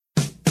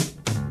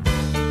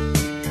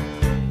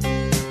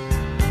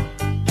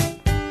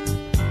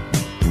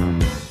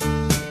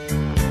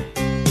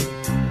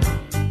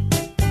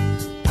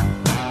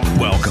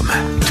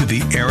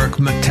The Eric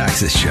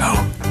Metaxas Show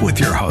with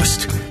your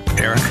host,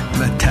 Eric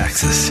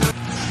Metaxas.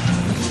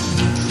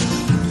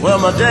 Well,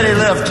 my daddy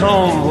left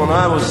home when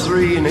I was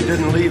 3, and he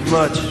didn't leave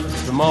much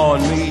to Ma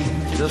and me.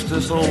 Just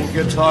this old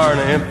guitar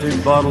and an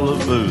empty bottle of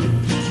booze.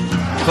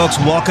 Folks,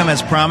 welcome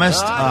as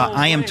promised.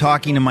 I am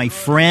talking to my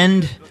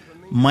friend,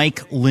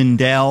 Mike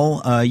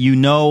Lindell. You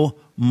know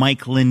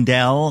Mike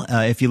Lindell.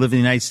 If you live in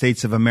the United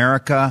States of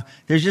America,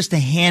 there's just a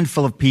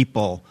handful of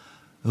people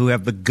who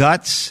have the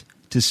guts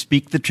to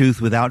speak the truth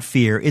without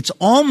fear. It's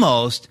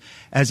almost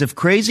as if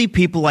crazy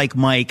people like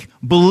Mike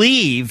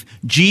believe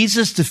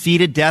Jesus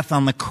defeated death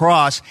on the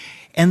cross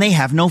and they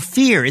have no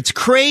fear. It's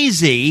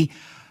crazy.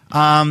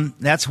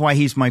 That's why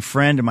he's my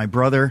friend and my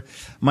brother.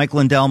 Mike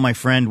Lindell, my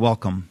friend,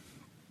 welcome.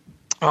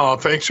 Oh,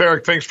 thanks,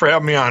 Eric. Thanks for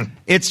having me on.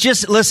 It's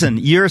just, listen,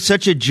 you're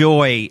such a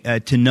joy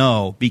to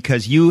know,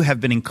 because you have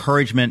been an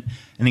encouragement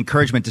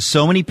to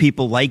so many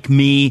people like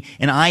me,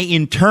 and I,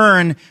 in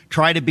turn,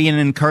 try to be an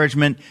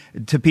encouragement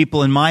to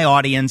people in my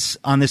audience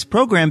on this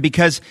program,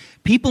 because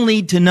people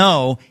need to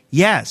know,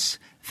 yes,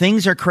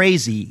 things are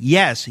crazy.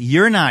 Yes,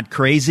 you're not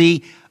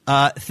crazy.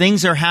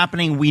 Things are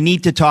happening. We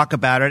need to talk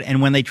about it,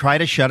 and when they try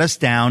to shut us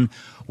down,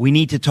 we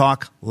need to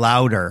talk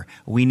louder.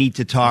 We need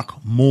to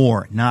talk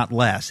more, not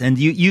less. And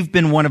you've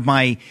been one of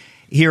my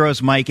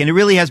heroes, Mike, and it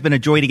really has been a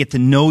joy to get to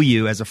know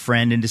you as a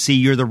friend and to see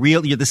you're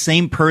the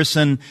same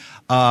person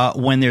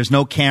when there's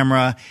no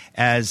camera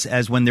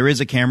as when there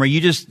is a camera.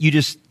 You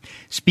just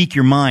speak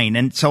your mind.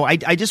 And so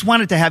I just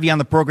wanted to have you on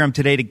the program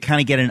today to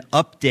kind of get an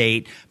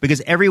update,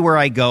 because everywhere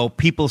I go,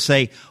 people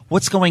say,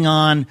 what's going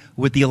on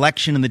with the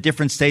election in the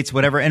different states,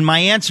 whatever. And my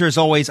answer is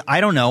always,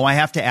 I don't know. I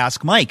have to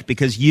ask Mike,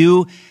 because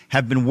you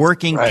have been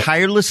working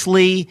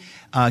tirelessly,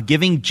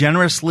 giving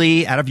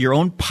generously out of your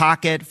own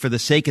pocket for the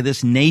sake of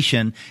this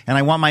nation. And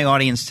I want my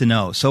audience to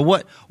know.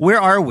 So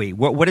where are we?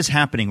 What is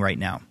happening right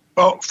now?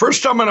 Well,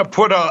 first I'm going to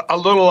put a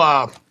little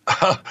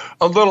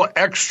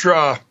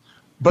extra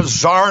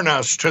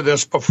bizarreness to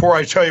this before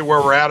I tell you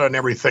where we're at on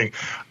everything.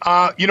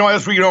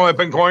 As we know, I've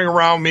been going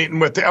around meeting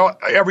with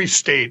every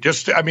state.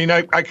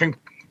 I can,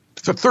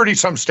 to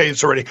 30-some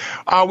states already.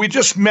 We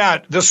just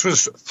met, this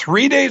was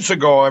 3 days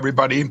ago,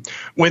 everybody,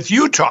 with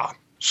Utah,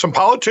 some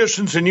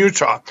politicians in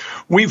Utah.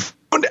 We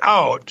found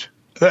out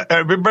that,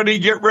 everybody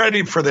get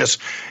ready for this,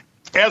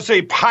 as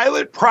a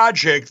pilot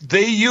project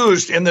they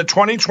used in the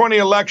 2020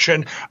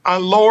 election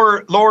on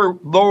lower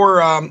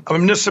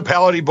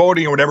municipality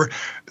voting or whatever,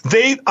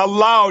 they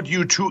allowed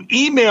you to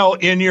email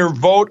in your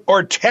vote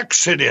or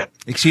text it in.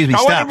 Excuse me,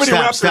 stop.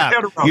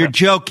 You're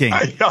joking.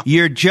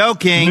 You're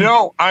joking.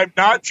 No, I'm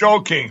not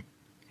joking.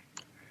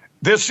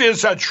 This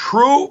is a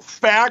true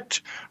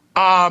fact.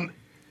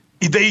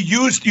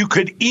 You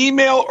could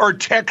email or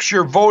text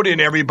your vote in,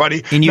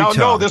 everybody. In Utah. Now,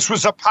 no, this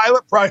was a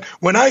pilot project.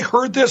 When I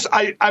heard this,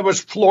 I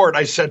was floored.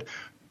 I said,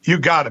 you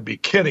got to be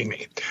kidding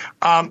me.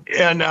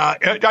 And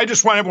I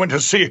just want everyone to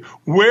see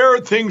where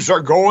things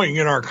are going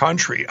in our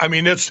country. I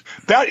mean,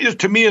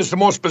 to me is the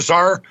most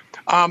bizarre.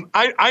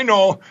 I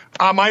know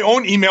my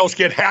own emails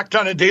get hacked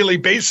on a daily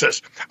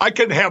basis. I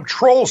can have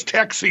trolls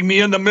texting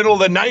me in the middle of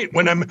the night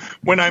when I'm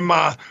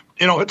a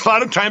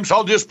lot of times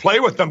I'll just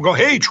play with them. Go,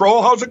 hey,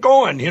 troll, how's it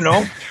going? You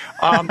need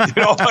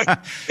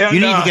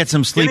to get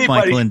some sleep,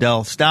 Mike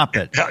Lindell. Stop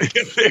it.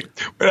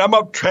 I'm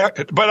up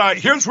track. But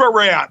here's where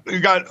we're at.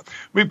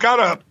 We've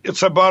got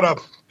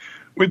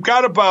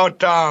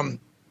about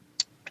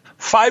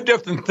 5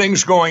 different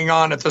things going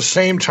on at the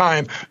same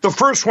time. The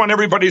first one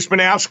everybody's been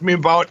asking me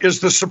about is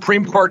the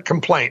Supreme Court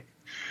complaint.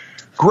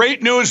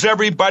 Great news,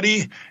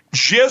 everybody.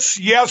 Just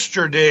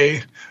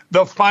yesterday,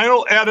 the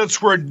final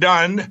edits were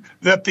done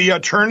that the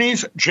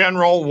attorneys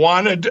general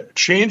wanted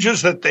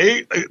changes that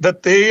they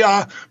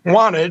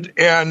wanted.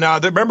 And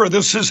remember,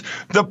 this is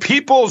the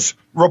people's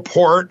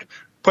report,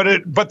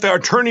 but the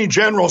attorney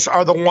generals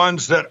are the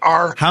ones that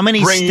are. How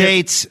many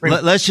states?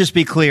 Let's just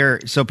be clear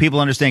so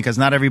people understand, because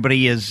not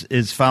everybody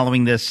is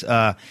following this.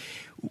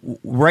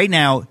 Right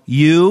now,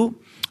 you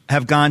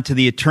have gone to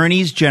the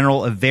attorneys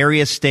general of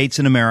various states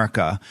in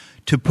America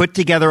to put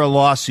together a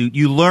lawsuit.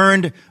 You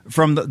learned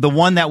from the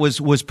one that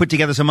was put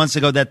together some months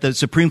ago that the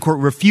Supreme Court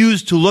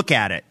refused to look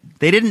at it.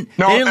 They didn't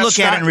look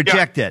at it and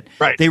reject it.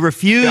 Right. They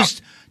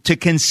refused to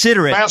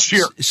consider it. Last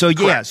year.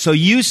 So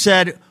you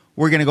said,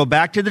 we're going to go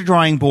back to the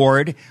drawing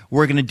board.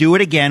 We're going to do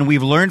it again.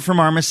 We've learned from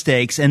our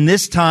mistakes. And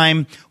this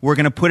time we're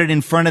going to put it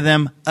in front of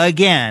them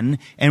again.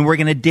 And we're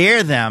going to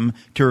dare them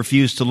to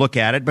refuse to look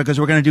at it, because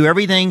we're going to do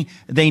everything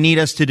they need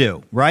us to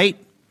do. Right?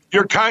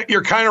 You're kind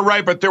of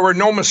right, but there were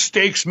no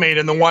mistakes made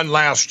in the one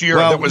last year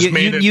that was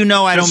made. I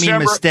don't mean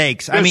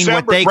mistakes. I mean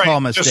what they call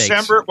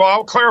mistakes.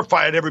 I'll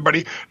clarify it,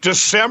 everybody.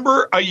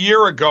 December a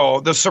year ago,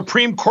 the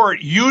Supreme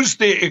Court used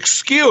the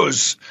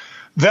excuse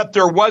that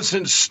there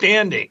wasn't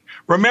standing.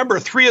 Remember,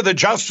 3 of the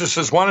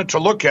justices wanted to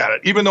look at it,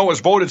 even though it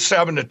was voted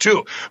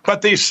 7-2.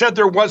 But they said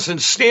there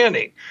wasn't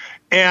standing.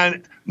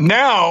 And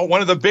now,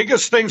 one of the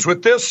biggest things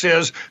with this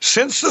is,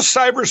 since the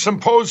Cyber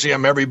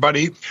Symposium,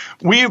 everybody,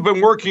 we've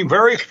been working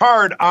very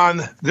hard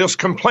on this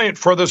complaint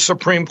for the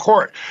Supreme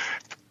Court.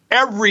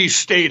 every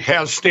state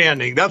has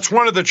standing. That's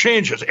one of the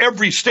changes.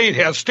 Every state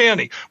has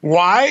standing.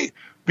 Why?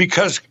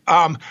 Because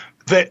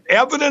the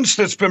evidence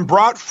that's been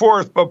brought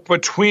forth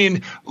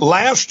between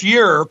last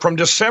year, from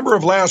December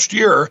of last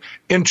year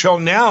until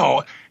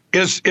now,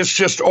 it's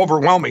just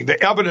overwhelming.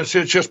 The evidence,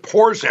 it just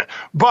pours in.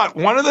 But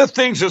one of the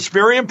things that's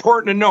very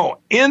important to know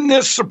in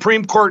this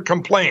Supreme Court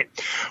complaint,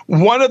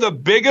 one of the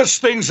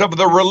biggest things of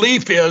the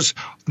relief is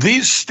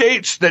these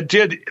states that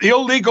did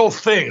illegal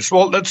things.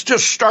 Well, let's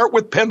just start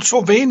with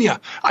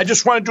Pennsylvania. I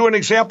just want to do an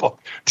example.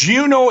 Do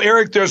you know,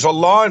 Eric, there's a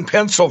law in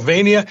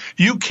Pennsylvania,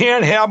 you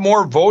can't have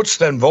more votes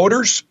than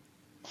voters?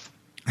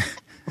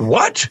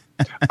 What?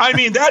 I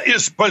mean, that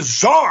is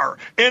bizarre.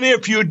 And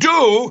if you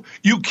do,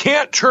 you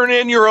can't turn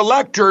in your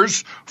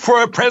electors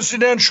for a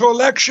presidential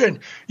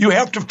election. You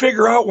have to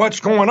figure out what's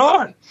going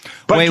on.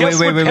 But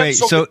wait.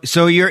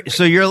 So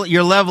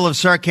your level of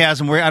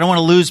sarcasm, where I don't want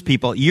to lose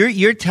people.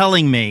 You're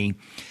telling me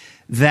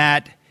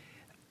that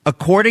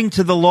according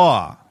to the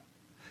law,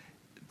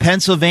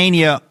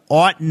 Pennsylvania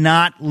ought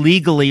not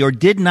legally, or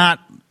did not,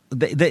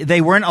 they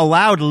weren't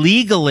allowed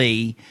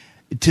legally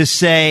to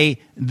say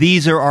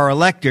these are our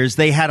electors.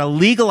 They had a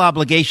legal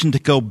obligation to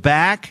go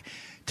back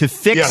to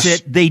fix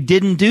it. They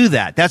didn't do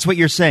that. That's what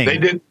you're saying. They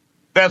did.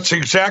 That's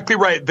exactly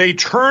right. They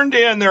turned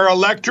in their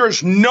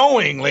electors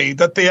knowingly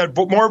that they had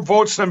more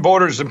votes than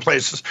voters in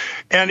places.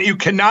 And you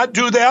cannot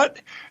do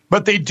that,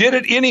 but they did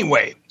it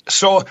anyway.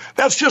 So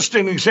that's just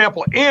an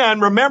example.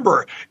 And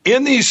remember,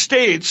 in these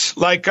states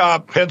like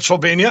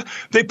Pennsylvania,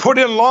 they put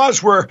in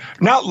laws where,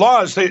 not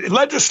laws,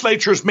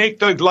 legislatures make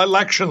the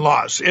election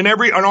laws in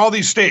all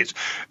these states.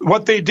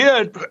 What they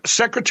did,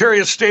 Secretary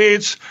of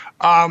States,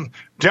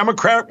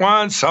 Democrat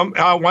ones,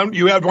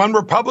 you had one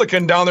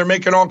Republican down there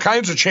making all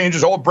kinds of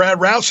changes. Old Brad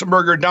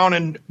Rassenberger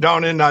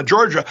down in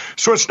Georgia.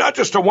 So it's not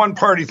just a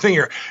one-party thing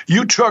here.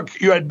 You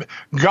had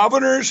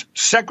governors,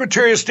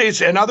 Secretary of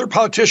States, and other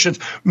politicians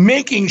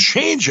making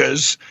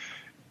changes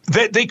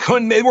that they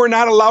were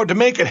not allowed to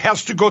make. It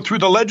has to go through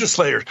the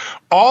legislators.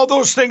 All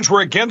those things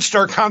were against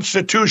our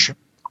Constitution.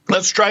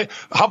 Let's try.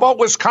 How about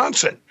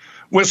Wisconsin?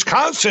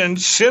 Wisconsin,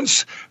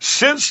 since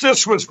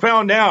this was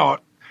found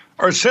out,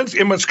 or since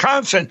in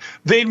Wisconsin,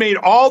 they made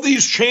all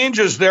these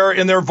changes there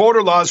in their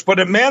voter laws, but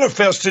it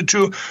manifested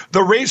to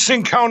the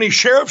Racine County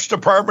Sheriff's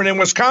Department in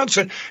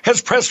Wisconsin has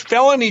pressed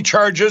felony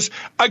charges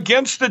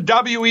against the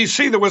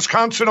WEC, the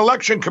Wisconsin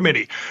Election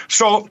Committee.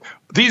 So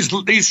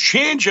these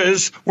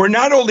changes were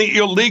not only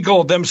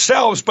illegal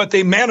themselves, but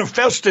they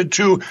manifested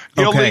to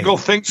illegal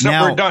things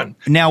that were done.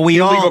 Now,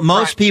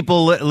 most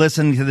people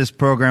listening to this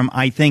program,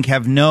 I think,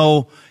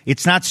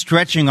 it's not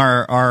stretching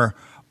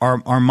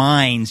our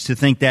minds to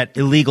think that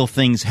illegal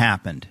things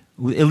happened.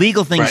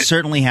 Illegal things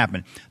certainly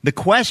happened. The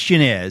question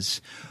is,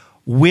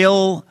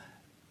 will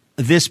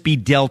this be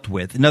dealt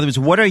with? In other words,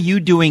 what are you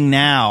doing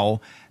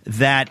now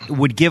that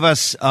would give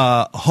us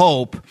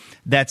hope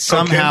that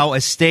somehow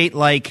a state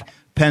like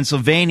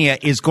Pennsylvania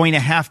is going to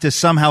have to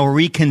somehow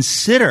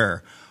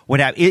reconsider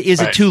what happened?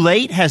 Is it too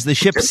late? Has the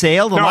ship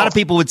sailed? A lot of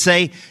people would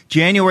say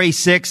January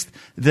 6th,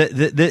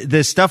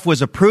 the stuff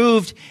was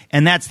approved,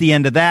 and that's the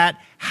end of that.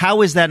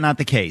 How is that not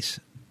the case?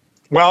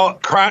 Well,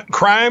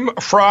 crime,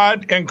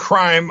 fraud, and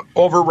crime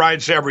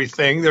overrides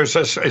everything.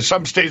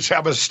 Some states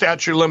have a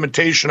statute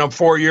limitation of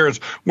 4 years.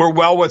 We're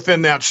well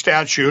within that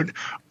statute.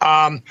 But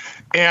I'm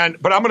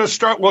going to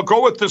start. We'll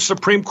go with the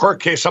Supreme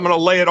Court case. I'm going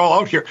to lay it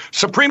all out here.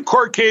 Supreme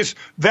Court case,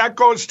 that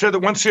goes to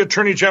once the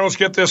attorney generals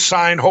get this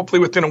signed, hopefully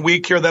within a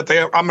week here, I'm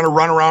going to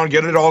run around and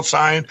get it all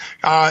signed.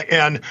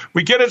 And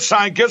we get it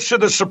signed, gets to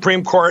the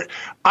Supreme Court.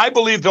 I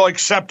believe they'll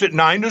accept it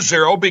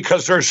 9-0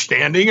 because they're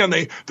standing and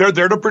they're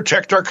there to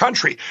protect our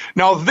country.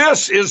 Now,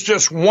 this is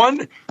just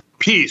one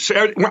piece.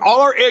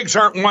 All our eggs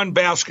aren't in one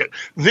basket.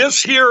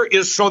 This here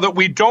is so that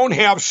we don't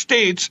have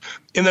states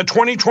in the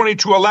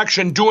 2022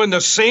 election doing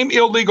the same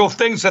illegal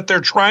things that they're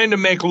trying to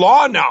make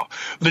law now.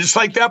 Just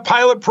like that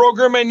pilot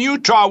program in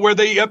Utah where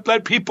they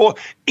let people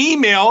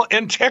email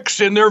and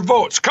text in their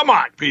votes. Come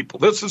on, people.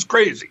 This is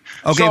crazy.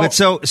 Okay,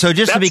 so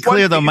just to be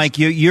clear, though, Mike,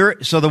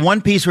 so the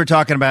one piece we're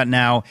talking about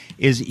now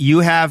is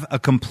you have a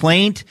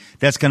complaint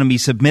that's going to be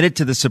submitted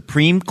to the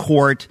Supreme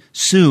Court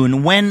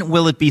soon. When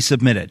will it be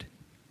submitted?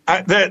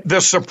 The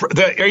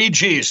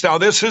AGs. Now,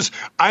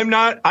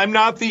 I'm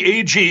not the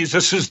AGs.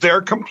 This is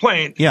their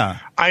complaint. Yeah.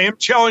 I am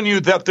telling you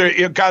that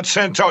it got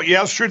sent out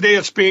yesterday.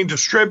 It's being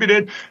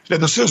distributed.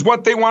 This is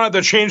what they wanted,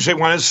 the change they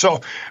wanted.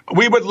 So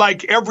we would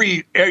like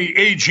every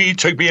AG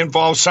to be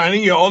involved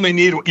signing. You only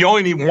need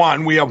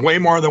one. We have way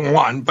more than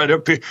one,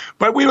 but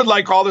we would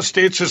like all the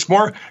states. It's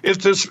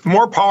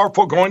more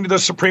powerful going to the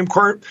Supreme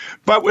Court.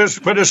 But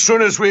as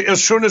soon as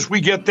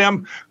we get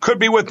them, could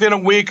be within a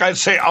week. I'd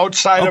say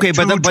outside. Okay, of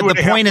but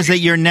the point is that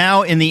you're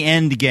now in the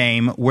end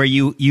game where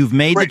you've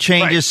made the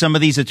changes. Some of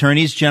these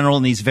attorneys general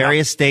in these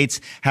various states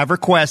have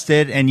requested,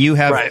 and you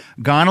have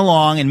gone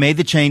along and made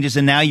the changes,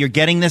 and now you're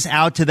getting this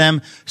out to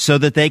them so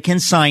that they can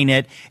sign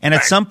it. And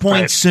at some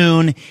point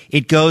soon,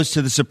 it goes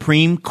to the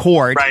Supreme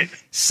Court,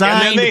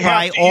 signed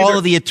by all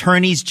of the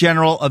attorneys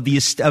general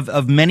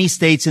of many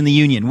states in the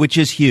union, which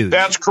is huge.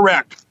 That's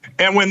correct.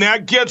 And when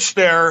that gets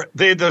there,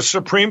 the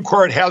Supreme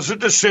Court has a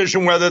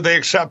decision whether they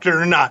accept it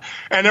or not.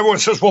 And everyone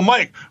says, well,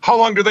 Mike, how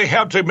long do they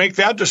have to make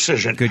that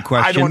decision? Good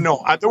question. I don't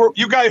know.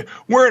 You guys,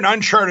 we're in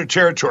uncharted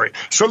territory.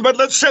 But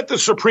let's set the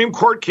Supreme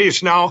Court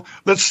case now.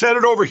 Let's set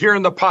it over here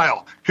in the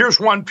pile. Here's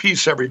one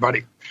piece,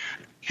 everybody.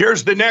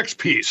 Here's the next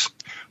piece.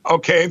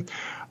 Okay.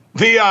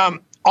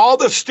 All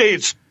the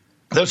states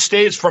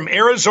from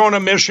Arizona,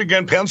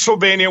 Michigan,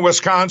 Pennsylvania,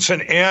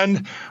 Wisconsin,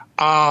 and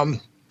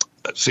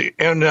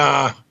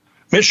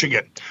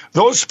Michigan.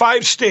 Those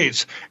 5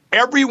 states,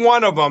 every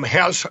one of them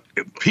has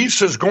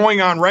pieces going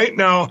on right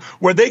now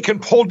where they can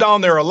pull down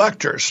their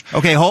electors.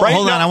 Okay, hold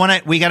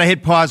on. We got to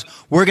hit pause.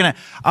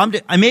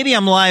 Maybe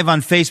I'm live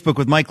on Facebook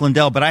with Mike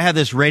Lindell, but I have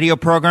this radio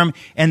program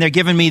and they're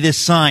giving me this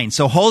sign.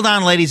 So hold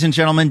on, ladies and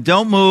gentlemen.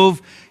 Don't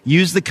move.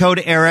 Use the code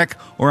ERIC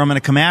or I'm going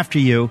to come after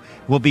you.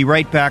 We'll be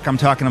right back. I'm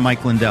talking to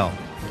Mike Lindell.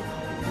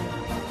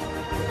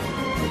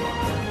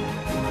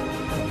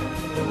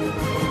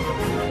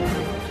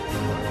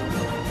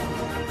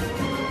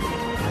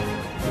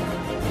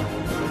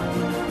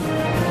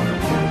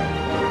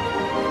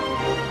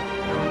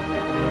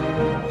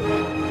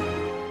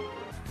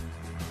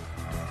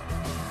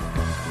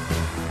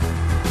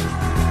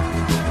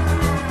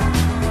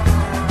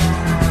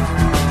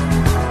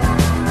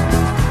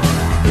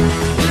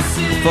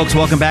 Folks,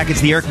 welcome back.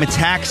 It's the Eric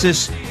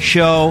Metaxas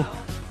Show.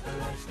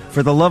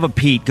 For the love of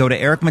Pete, go to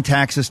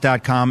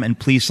ericmetaxas.com and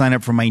please sign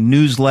up for my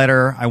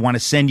newsletter. I want to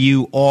send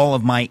you all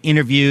of my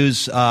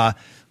interviews.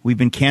 We've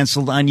been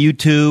canceled on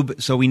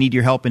YouTube, so we need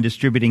your help in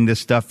distributing this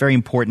stuff. Very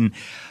important.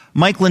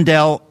 Mike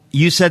Lindell,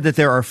 you said that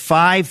there are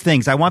 5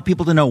 things. I want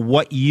people to know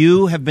what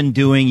you have been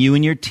doing, you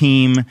and your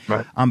team,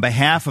 on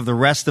behalf of the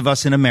rest of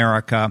us in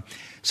America.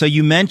 So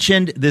you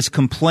mentioned this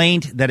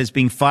complaint that is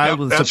being filed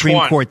with the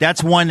Supreme Court.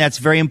 That's one that's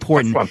very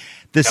important.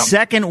 The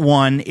second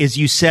one is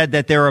you said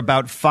that there are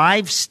about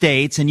 5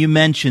 states, and you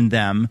mentioned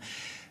them,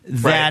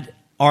 that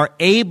are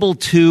able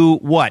to,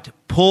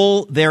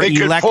 pull their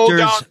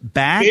electors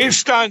back?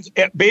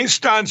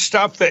 Based on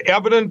stuff, the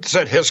evidence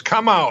that has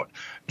come out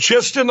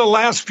just in the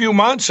last few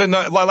months and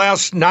the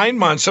last 9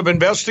 months of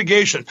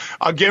investigation.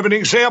 I'll give an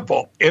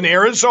example. In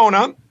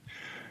Arizona,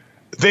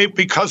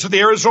 because of the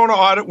Arizona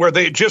audit, where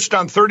they just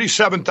on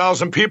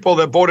 37,000 people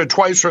that voted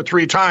twice or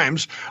 3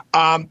 times,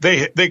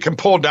 they can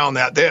pull down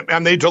that.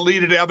 They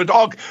deleted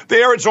evidence. The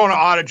Arizona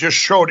audit just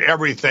showed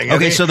everything.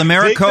 Okay, so the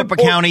Maricopa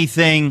County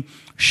thing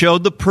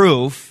showed the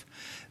proof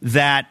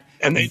that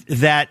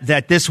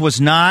this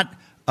was not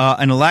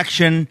an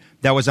election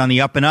that was on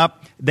the up and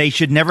up. They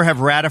should never have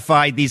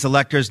ratified these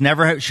electors,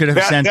 never should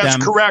have sent them.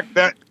 That's correct.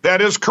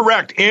 That is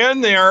correct.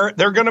 And they're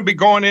going to be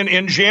going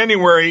in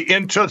January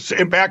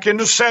back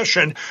into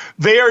session.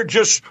 There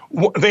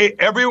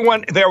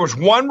was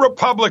one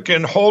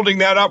Republican holding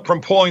that up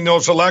from pulling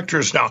those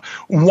electors down.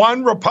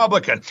 One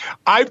Republican.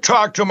 I've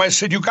talked to him. I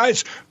said, you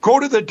guys go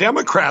to the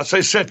Democrats.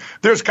 I said,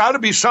 there's got to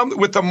be some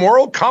with the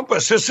moral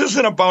compass. This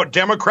isn't about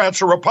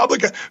Democrats or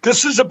Republicans.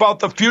 This is about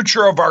the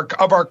future of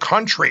our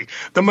country.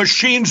 The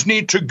machines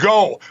need to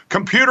go.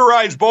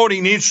 Computerized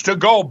voting needs to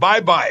go.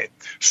 Bye-bye.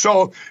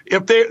 So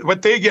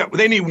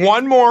they need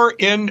one more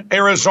in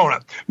Arizona.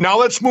 Now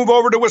let's move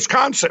over to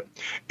Wisconsin.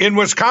 In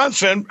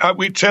Wisconsin,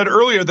 we said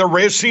earlier, the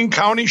Racine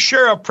County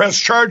Sheriff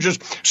pressed charges.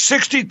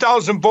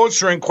 60,000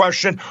 votes are in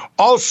question.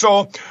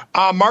 Also,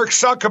 Mark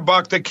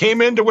Zuckerbuck that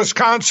came into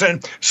Wisconsin,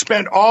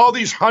 spent all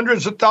these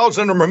hundreds of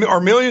thousands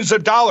or millions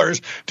of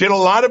dollars, did a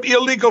lot of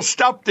illegal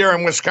stuff there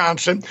in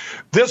Wisconsin.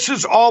 This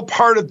is all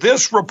part of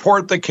this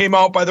report that came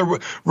out by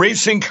the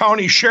Racine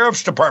County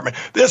Sheriff's Department.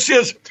 This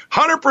is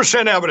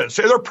 100% evidence.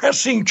 They're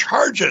pressing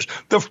charges.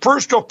 The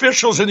first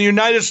officials in the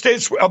United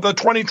States of the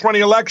 2020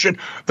 election,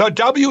 the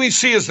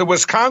WEC is the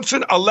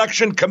Wisconsin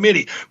Election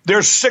Committee.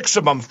 There's 6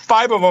 of them.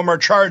 5 of them are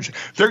charged.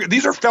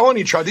 These are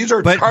felony charges. These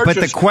are charges.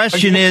 But the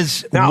question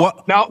is,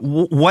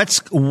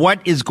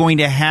 what is going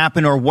to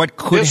happen, or what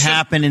could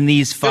happen in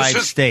these 5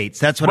 states?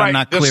 That's what I'm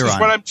not clear on. This is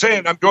what I'm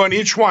saying. I'm doing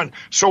each one.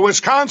 So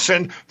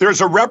Wisconsin,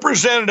 there's a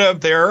representative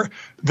there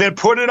that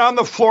put it on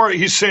the floor.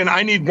 He's saying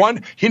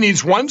he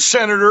needs one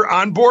senator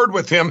on board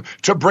with him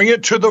to bring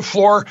it to the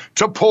floor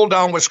to pull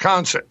down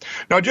Wisconsin.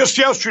 Now, just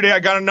yesterday, I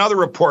got another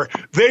report.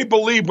 They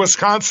believe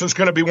Wisconsin's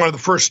going to be one of the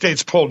first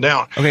states pulled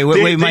down. Okay,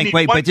 wait,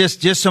 Mike, but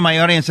just so my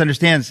audience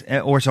understands,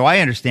 or so I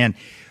understand,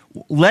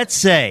 let's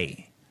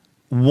say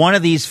one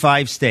of these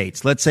 5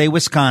 states, let's say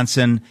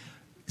Wisconsin,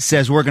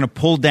 says we're going to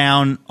pull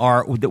down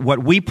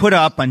what we put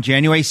up on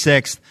January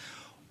 6th.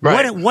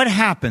 Right. What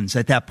happens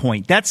at that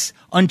point? That's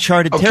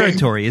uncharted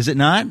territory, is it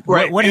not?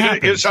 Right. What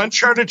happens? It's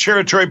uncharted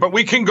territory, but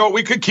we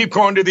could keep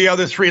going to the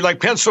other 3. Like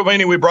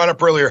Pennsylvania, we brought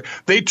up earlier.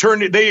 They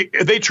turned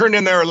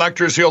in their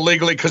electors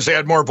illegally because they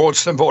had more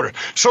votes than voters.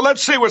 So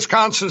let's say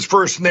Wisconsin's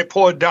first and they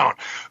pull it down.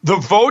 The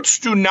votes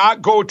do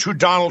not go to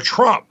Donald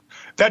Trump.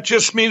 That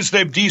just means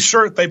they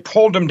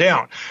pulled him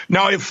down.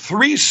 Now, if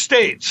 3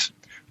 states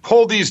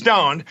pull these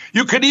down.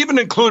 You could even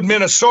include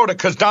Minnesota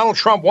because Donald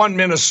Trump won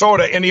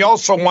Minnesota and he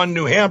also won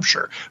New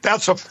Hampshire.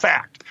 That's a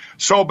fact.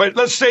 So, but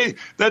let's say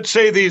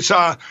these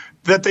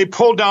that they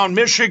pulled down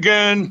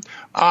Michigan,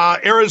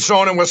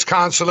 Arizona, and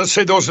Wisconsin. Let's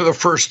say those are the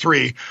first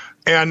three.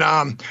 And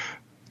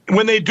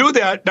when they do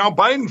that, now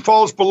Biden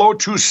falls below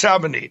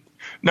 270.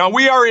 Now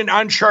we are in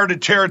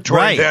uncharted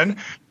territory. Right. Then,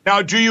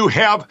 now do you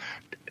have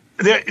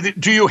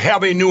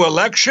a new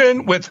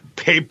election with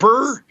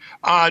paper?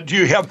 Do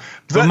you have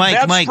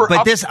Mike?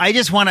 But this, I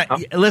just want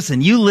to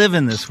listen. You live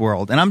in this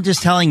world, and I'm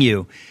just telling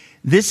you,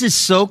 this is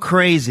so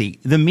crazy.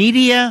 The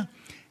media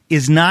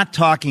is not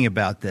talking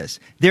about this.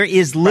 There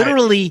is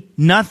literally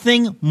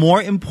nothing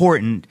more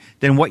important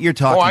than what you're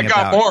talking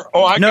about.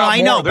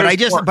 I know, but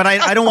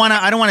I don't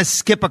want to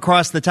skip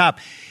across the top.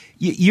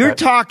 You're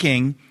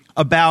talking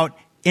about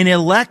an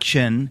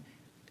election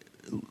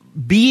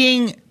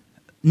being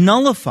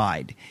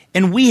nullified.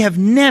 And we have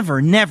never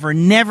in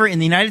the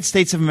United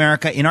States of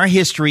America in our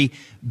history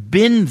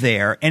been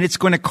there. And it's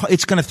going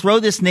to throw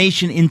this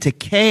nation into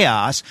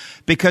chaos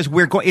because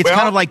it's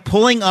kind of like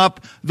pulling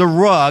up the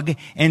rug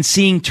and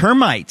seeing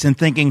termites and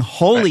thinking,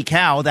 holy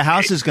cow, the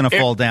house is going to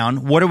fall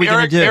down. What are we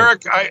going to do?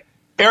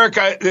 Eric,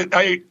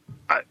 I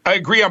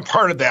agree on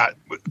part of that.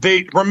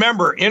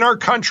 Remember, in our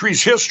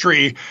country's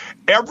history,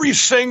 every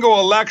single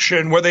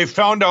election where they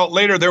found out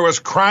later there was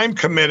crime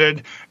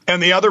committed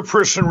and the other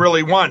person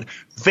really won,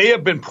 they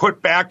have been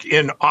put back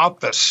in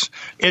office.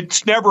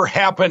 It's never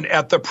happened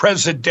at the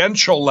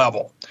presidential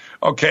level.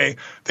 Okay,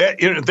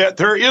 that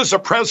there is a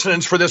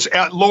precedence for this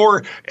at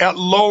lower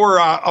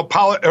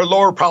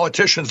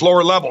politicians,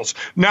 lower levels.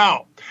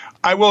 Now,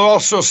 I will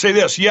also say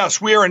this.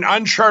 Yes, we are in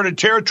uncharted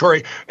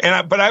territory,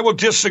 but I will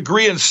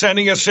disagree in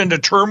sending us into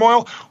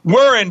turmoil.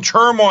 We're in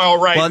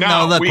turmoil right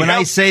now. No, look,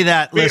 I say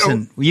that,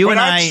 listen, you and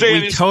I,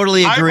 we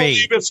totally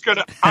agree.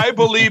 I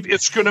believe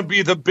it's going to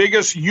be the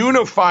biggest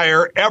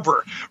unifier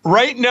ever.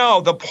 Right now,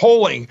 the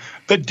polling,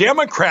 the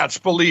Democrats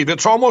believe,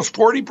 it's almost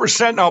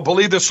 40% now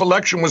believe this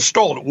election was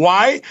stolen.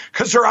 Why?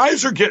 Because their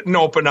eyes are getting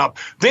opened up.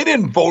 They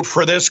didn't vote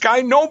for this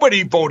guy.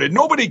 Nobody voted.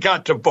 Nobody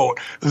got to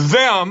vote.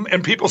 Them,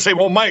 and people say,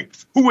 well, Mike,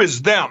 who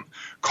is them?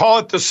 Call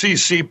it the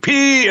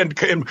CCP,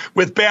 and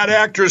with bad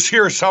actors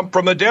here, some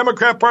from the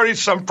Democrat Party,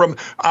 some from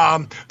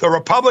the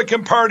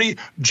Republican Party,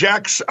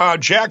 Jack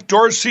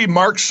Dorsey,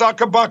 Mark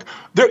Zuckerberg.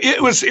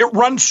 It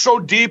runs so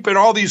deep, and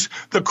all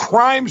the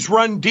crimes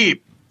run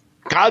deep.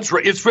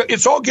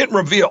 It's all getting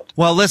revealed.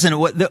 Well, listen,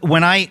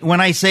 when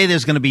I say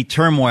there's going to be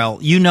turmoil,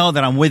 you know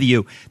that I'm with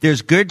you.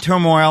 There's good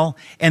turmoil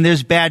and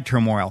there's bad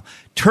turmoil.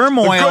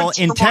 Turmoil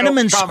in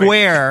Tiananmen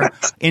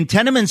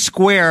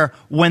Square,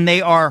 when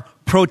they are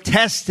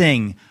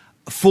protesting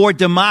for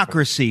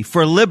democracy,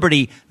 for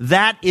liberty,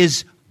 that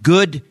is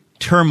good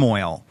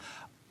turmoil.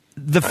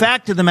 The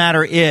fact of the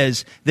matter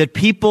is that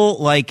people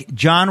like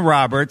John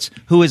Roberts,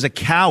 who is a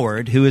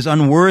coward, who is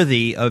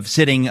unworthy of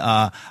sitting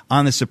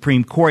on the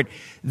Supreme Court,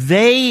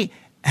 they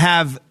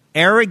have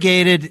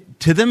arrogated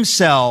to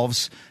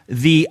themselves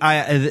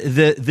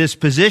this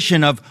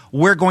position of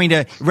we're going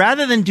to,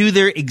 rather than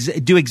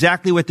do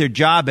exactly what their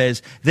job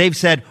is, they've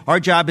said our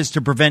job is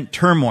to prevent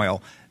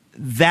turmoil.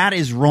 That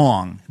is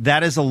wrong.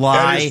 That is a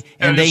lie,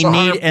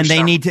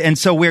 and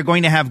so we're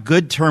going to have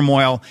good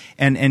turmoil,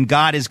 and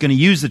God is going to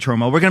use the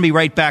turmoil. We're going to be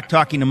right back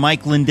talking to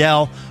Mike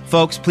Lindell.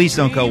 Folks, please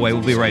don't go away.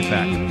 We'll be right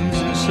back.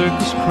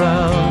 Circus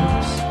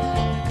crowds.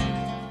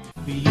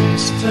 We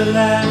used to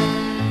laugh.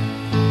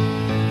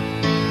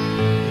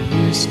 We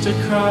used to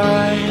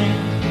cry.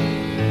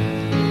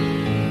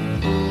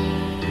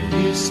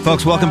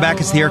 Folks, welcome back.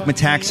 It's the Eric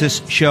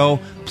Metaxas Show.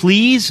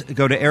 Please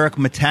go to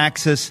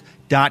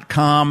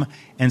ericmetaxas.com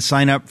and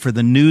sign up for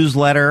the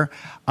newsletter.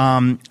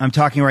 I'm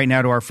talking right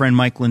now to our friend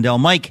Mike Lindell.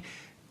 Mike,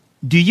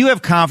 do you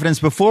have confidence,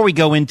 before we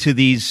go into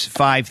these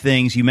 5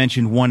 things, you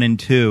mentioned 1 and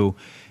 2,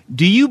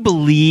 do you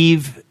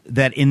believe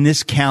that in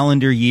this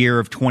calendar year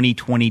of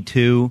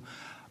 2022,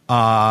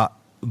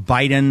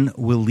 Biden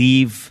will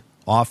leave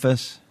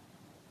office?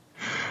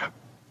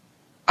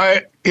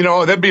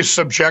 That'd be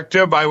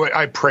subjective.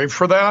 I pray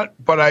for that,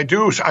 but I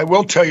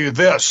will tell you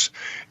this.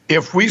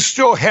 If we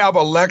still have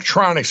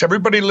electronics,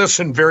 everybody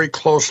listen very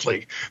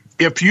closely.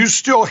 If you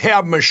still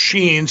have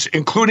machines,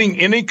 including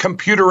any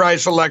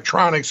computerized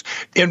electronics,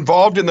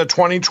 involved in the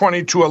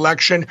 2022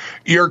 election,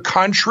 your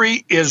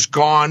country is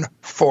gone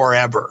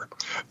forever.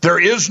 There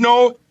is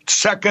no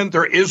second,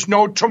 there is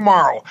no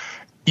tomorrow.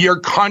 Your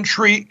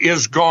country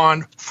is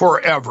gone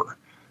forever.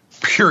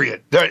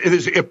 Period.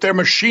 If their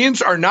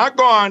machines are not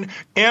gone,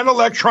 and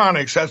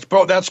electronics,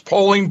 that's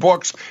polling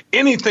books,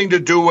 anything to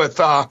do with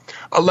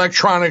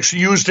electronics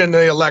used in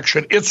the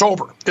election. It's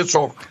over. It's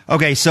over.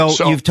 Okay, so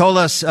you've told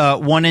us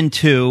 1 and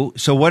 2.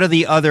 So what are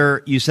the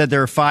other? You said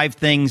there are 5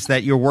 things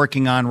that you're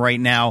working on right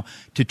now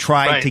to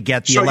try to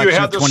get the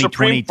election of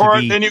 2020 Court,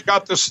 to be. Then you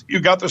got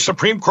the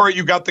Supreme Court.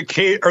 You got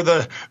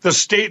the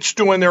states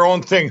doing their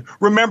own thing.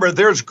 Remember,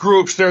 there's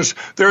groups. There's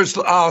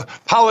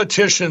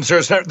politicians.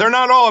 They're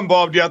not all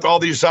involved yet. All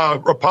these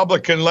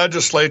Republican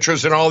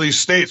legislatures in all these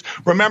states.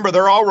 Remember,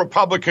 they're all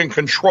Republican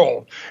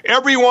controlled.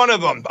 Every one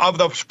of them, of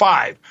those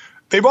 5.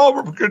 They've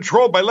all been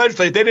controlled by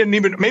legislators.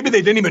 Maybe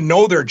they didn't even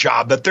know their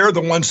job, that they're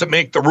the ones that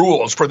make the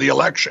rules for the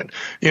election,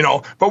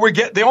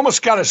 but they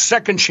almost got a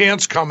second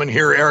chance coming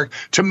here, Eric,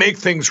 to make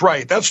things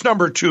right. That's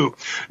number 2.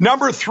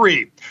 Number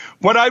 3,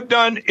 what I've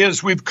done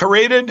is we've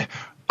created,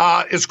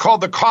 it's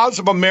called The Cause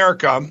of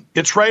America.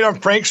 It's right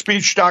on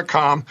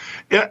frankspeech.com.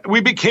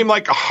 We became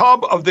like a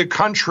hub of the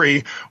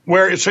country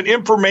where it's an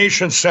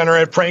information center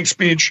at Frank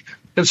Speech.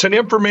 It's an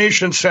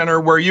information center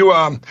where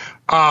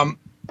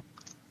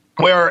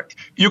where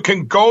you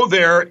can go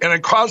there, and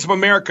at Cause of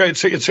America,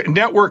 it's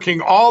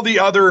networking all of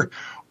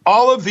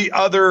the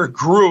other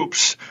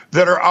groups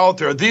that are out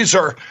there. These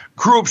are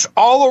groups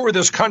all over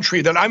this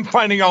country that I'm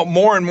finding out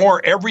more and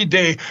more every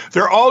day.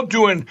 They're all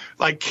doing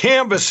like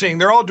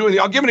canvassing. I'll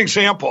give an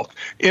example.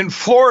 In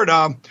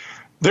Florida,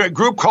 there's a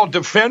group called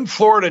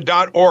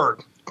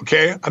defendflorida.org.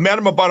 Okay, I met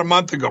them about a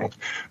month ago.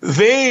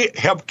 They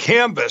have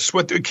canvassed.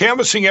 What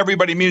canvassing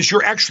everybody means,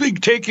 you're actually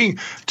taking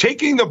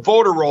the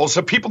voter rolls,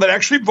 the people that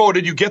actually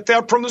voted. You get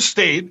that from the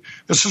state.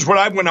 This is what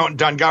I went out and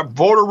done. Got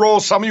voter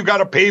rolls. Some of you got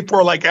to pay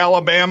for, like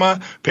Alabama,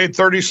 paid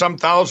 30-some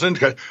thousand.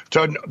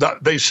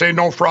 They say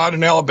no fraud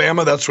in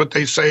Alabama. That's what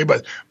they say,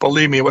 but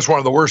believe me, it was one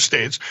of the worst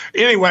states.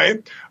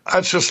 Anyway,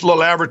 that's just a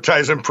little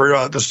advertising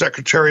for the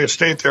Secretary of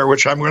State there,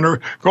 which I'm going to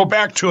go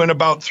back to in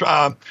about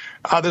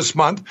this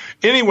month.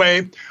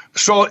 Anyway,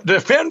 so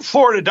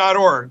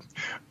defendflorida.org,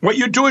 what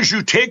you do is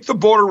you take the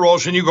voter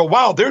rolls and you go,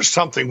 wow, there's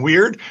something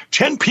weird.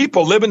 10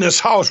 people live in this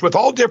house with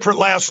all different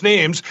last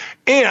names,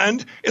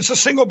 and it's a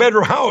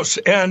single-bedroom house,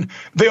 and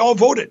they all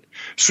voted.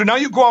 So now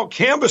you go out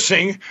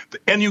canvassing,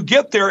 and you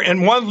get there,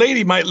 and one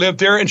lady might live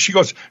there, and she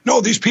goes,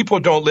 no, these people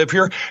don't live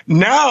here.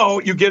 Now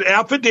you get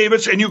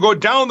affidavits, and you go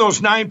down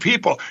those 9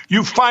 people.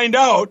 You find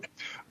out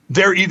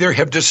they either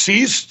have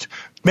deceased,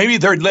 maybe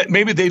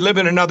they live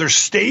in another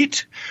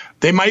state.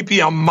 They might be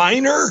a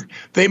minor.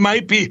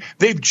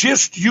 They've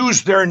just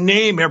used their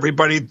name,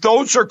 everybody.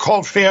 Those are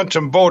called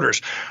phantom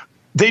voters.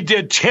 They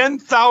did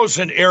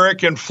 10,000,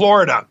 Eric, in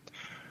Florida.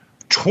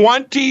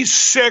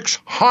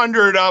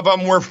 2,600 of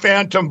them were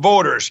phantom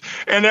voters.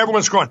 And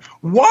everyone's going,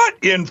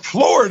 what, in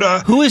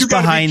Florida? Who is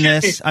behind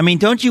this? I mean,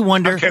 don't you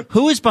wonder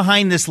who is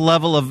behind this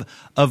level of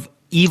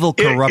evil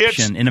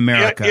corruption in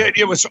America?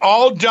 It was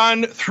all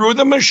done through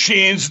the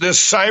machines. This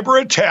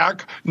cyber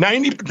attack,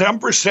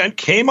 90%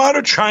 came out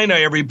of China,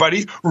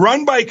 everybody,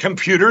 run by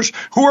computers.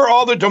 Who are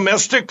all the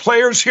domestic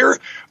players here?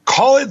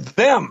 Call it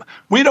them.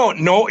 We don't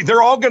know.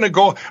 They're all going to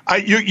go.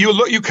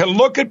 You can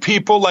look at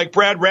people like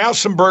Brad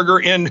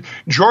Rassenberger in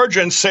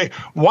Georgia and say,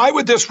 why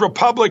would this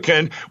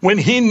Republican, when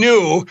he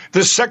knew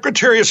the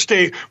Secretary of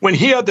State, when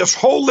he had this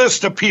whole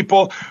list of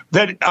people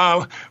that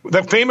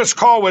the famous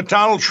call with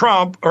Donald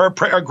Trump, or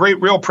a great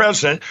real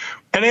president,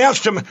 and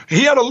asked him,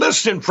 he had a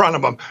list in front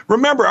of him.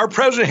 Remember, our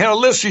president had a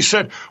list. He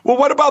said, well,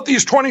 what about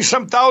these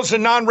 20-some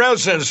thousand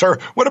non-residents? Or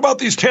what about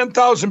these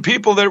 10,000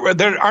 people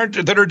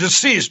that are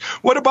deceased?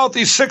 What about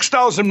these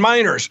 6,000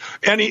 minors?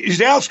 And he's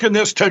asking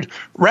this to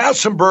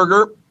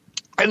Rassenberger.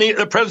 And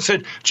the president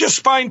said,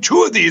 just find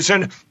 2 of these.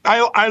 And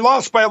I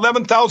lost by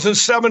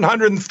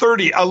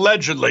 11,730,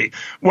 allegedly.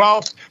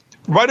 Well,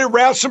 what did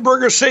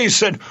Rassenberger say? He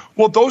said,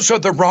 well, those are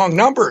the wrong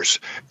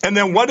numbers. And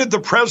then what did the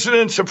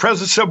president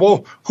said,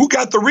 well, who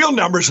got the real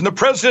numbers? And the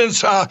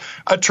president's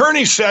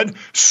attorney said,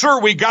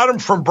 sir, we got them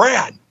from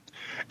Brad.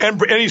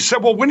 And he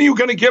said, well, when are you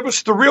going to give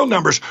us the real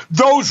numbers?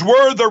 Those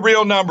were the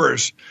real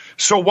numbers.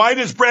 So why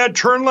does Brad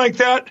turn like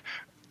that?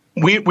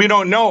 We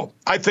don't know.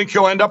 I think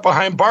he'll end up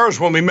behind bars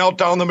when we melt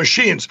down the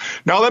machines.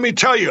 Now, let me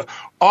tell you,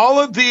 all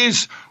of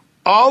these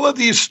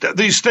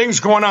things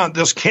going on,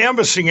 this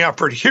canvassing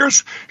effort,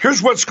 here's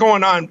what's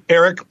going on,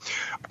 Eric.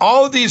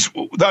 All of these,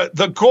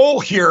 the goal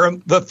here,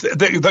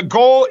 the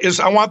goal is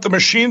I want the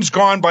machines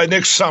gone by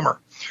next summer.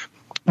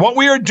 What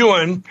we are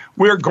doing,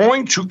 we are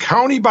going to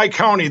county by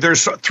county.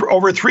 There's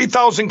over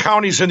 3,000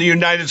 counties in the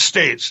United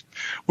States.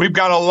 We've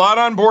got a lot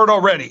on board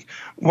already.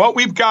 What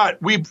we've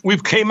got,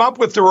 we've came up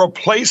with the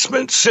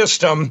replacement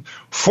system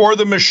for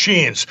the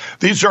machines.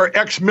 These are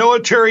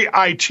ex-military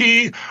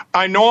IT.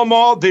 I know them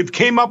all. They've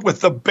came up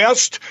with the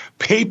best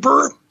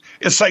paper.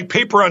 It's like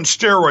paper on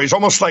steroids,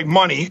 almost like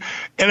money.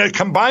 And it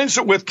combines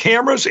it with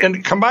cameras and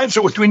it combines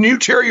it with, when you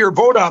tear your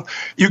vote up,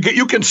 you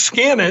can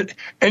scan it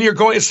and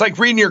it's like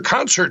reading your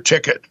concert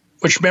ticket.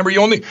 Which, remember,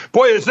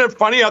 boy, isn't it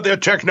funny how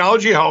that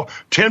technology, how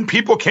 10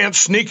 people can't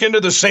sneak into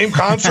the same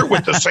concert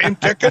with the same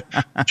ticket?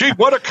 Gee,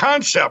 what a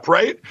concept,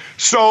 right?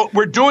 So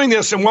we're doing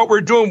this, and what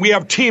we're doing, we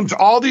have teams,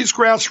 all these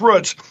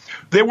grassroots.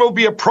 they will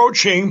be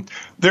approaching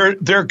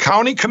their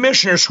county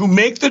commissioners who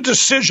make the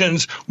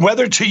decisions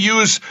whether to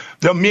use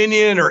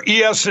Dominion or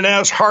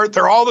ES&S, Hart.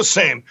 They're all the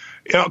same.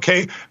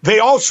 Okay. They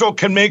also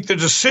can make the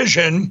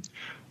decision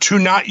to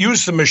not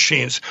use the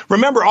machines.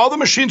 Remember, all the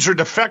machines are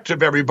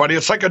defective, everybody.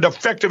 It's like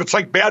it's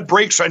like bad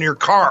brakes on your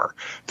car.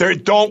 They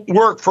don't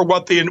work for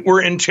what they were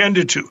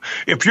intended to.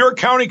 If you're a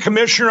county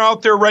commissioner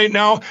out there right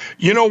now,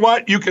 you know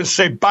what? You can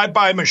say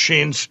bye-bye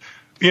machines.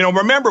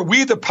 Remember,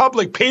 we, the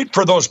public, paid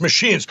for those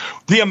machines.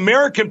 The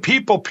American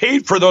people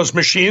paid for those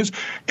machines.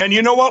 And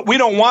you know what? We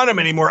don't want them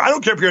anymore. I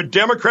don't care if you're a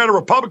Democrat or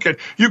Republican.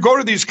 You go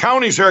to these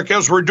counties, Eric,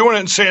 as we're doing it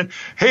and saying,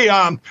 hey,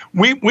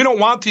 we don't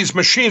want these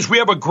machines. We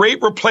have a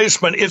great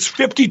replacement. It's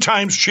 50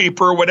 times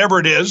cheaper, or whatever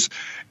it is.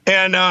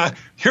 And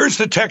here's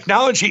the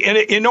technology. And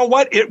you know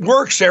what? It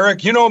works,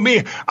 Eric. You know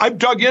me. I've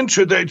dug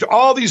into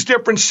all these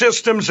different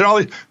systems.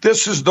 And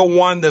this is the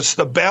one that's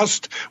the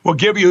best. We'll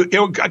give you,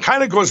 it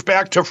kind of goes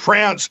back to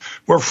France,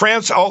 where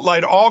France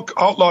outlawed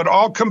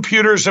all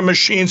computers and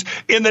machines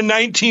in the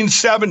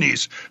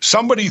 1970s.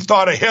 Somebody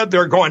thought ahead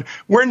there going,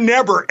 we're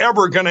never,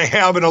 ever going to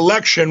have an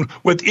election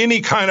with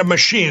any kind of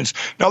machines.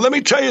 Now, let me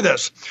tell you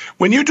this.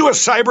 When you do a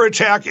cyber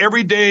attack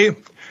every day,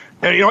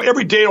 and,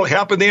 every day it'll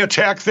happen. They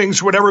attack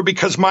things, whatever,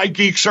 because my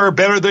geeks are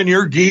better than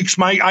your geeks.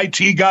 My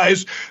IT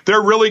guys,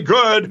 they're really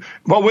good.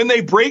 But when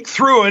they break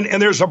through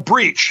and there's a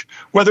breach,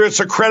 whether it's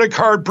a credit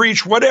card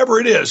breach,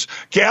 whatever it is,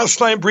 gas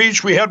line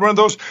breach, we had one of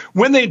those.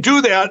 When they do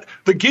that,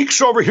 the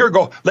geeks over here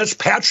go, let's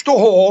patch the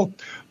hole.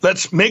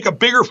 Let's make a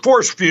bigger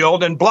force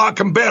field and block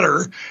them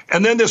better.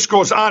 And then this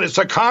goes on. It's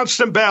a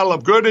constant battle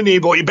of good and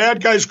evil,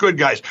 bad guys, good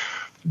guys.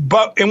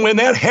 And when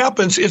that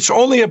happens, it's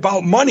only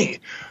about money.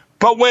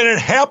 But when it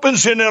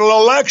happens in an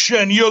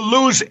election, you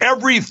lose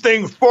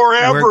everything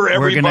forever,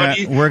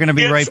 everybody. We're gonna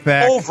be right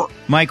back. Over.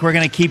 Mike, we're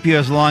going to keep you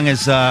as long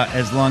as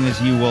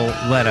you will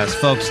let us.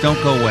 Folks,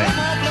 don't go away.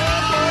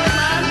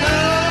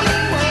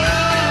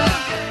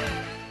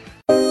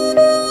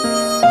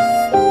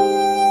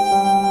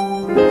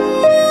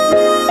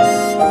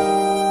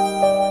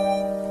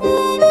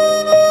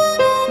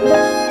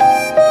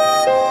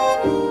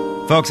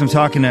 Folks, I'm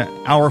talking to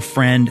our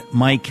friend,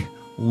 Mike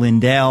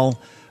Lindell.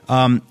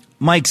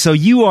 Mike, so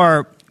you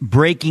are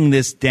breaking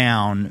this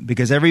down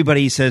because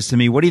everybody says to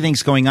me, what do you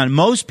think's going on?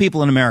 Most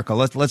people in America,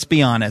 let's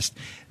be honest,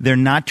 they're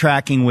not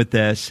tracking with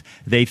this.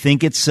 They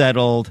think it's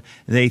settled.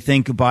 They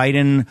think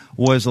Biden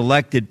was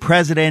elected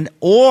president,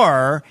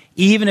 or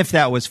even if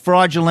that was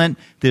fraudulent,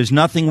 there's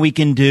nothing we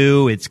can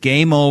do. It's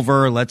game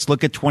over. Let's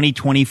look at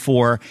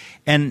 2024.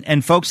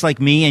 And folks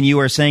like me and you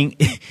are saying,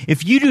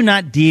 if you do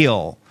not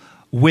deal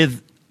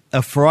with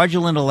a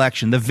fraudulent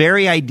election, the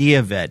very idea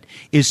of it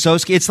is so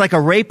scary. It's like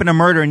a rape and a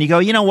murder, and you go,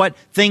 you know what?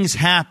 Things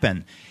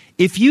happen.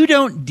 If you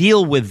don't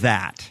deal with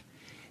that,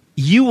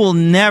 you will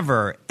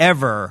never,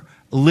 ever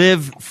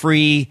live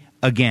free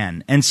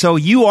again. And so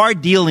you are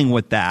dealing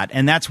with that,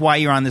 and that's why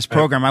you're on this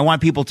program. I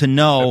want people to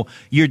know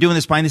you're doing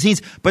this behind the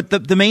scenes. But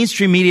the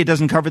mainstream media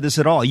doesn't cover this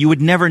at all. You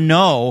would never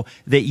know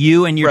that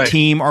you and your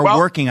team are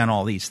working on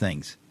all these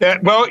things. You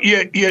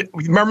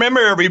remember,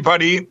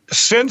 everybody,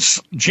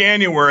 since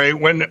January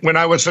when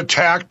I was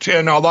attacked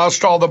and I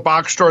lost all the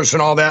box stores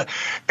and all that,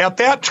 at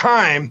that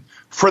time,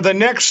 for the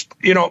next,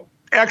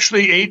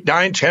 actually 8,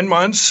 9, 10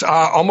 months,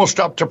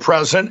 almost up to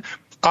present,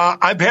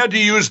 I've had to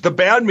use the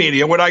bad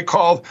media, what I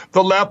call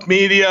the left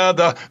media,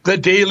 the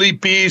Daily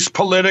Beast,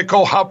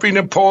 Political,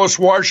 Huffington Post,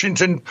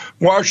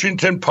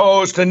 Washington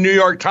Post, the New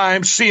York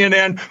Times,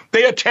 CNN.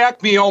 They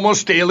attack me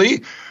almost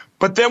daily.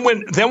 But then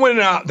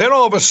then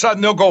all of a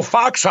sudden they'll go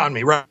Fox on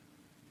me, right?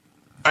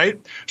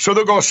 So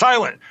they'll go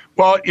silent.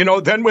 Well,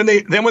 then when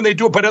they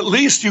do it, but at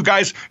least you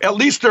guys,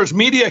 there's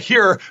media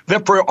here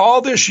that for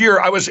all this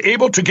year I was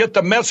able to get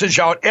the message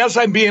out as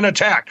I'm being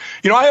attacked.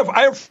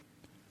 I have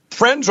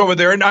friends over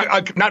there, and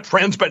not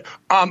friends, but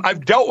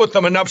I've dealt with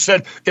them enough,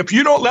 said, if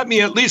you don't let me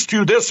at least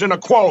do this in a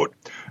quote,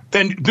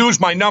 then lose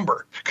my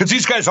number. Because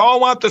these guys all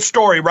want the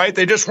story, right?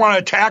 They just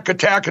want to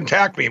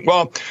attack me.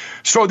 Well,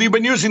 so they've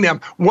been using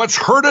them. What's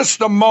hurt us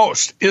the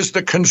most is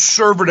the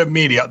conservative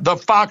media, the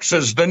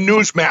Foxes, the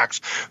Newsmax,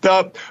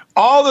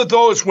 all of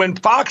those. When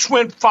Fox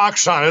went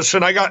Fox on us,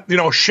 and I got,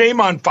 shame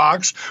on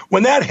Fox,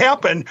 when that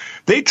happened,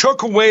 they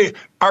took away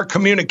our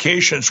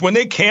communications. When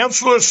they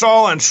canceled us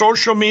all on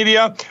social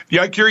media,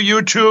 like your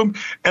YouTube,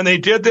 and they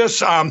did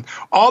this,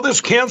 all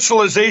this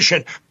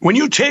cancelization, when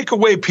you take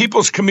away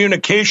people's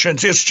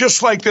communications, it's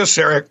just like this,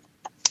 Eric.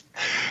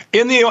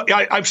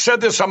 I've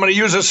said this, I'm going to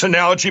use this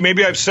analogy.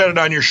 Maybe I've said it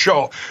on your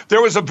show.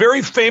 There was a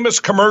very famous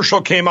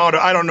commercial came out,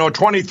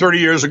 20, 30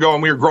 years ago,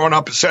 and we were growing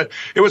up.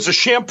 It was a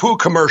shampoo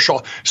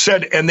commercial,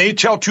 said, and they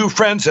tell two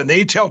friends, and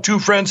they tell two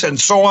friends, and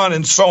so on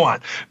and so on.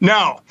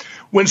 Now,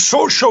 when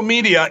social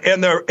media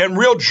and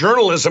real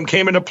journalism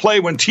came into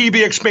play, when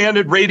TV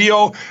expanded,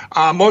 radio,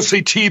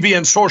 mostly TV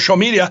and social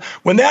media,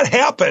 when that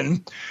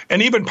happened,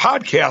 and even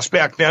podcasts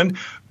back then,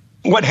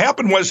 what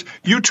happened was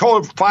you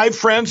told 5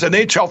 friends, and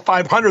they tell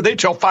 500, they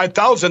tell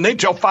 5,000, they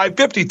tell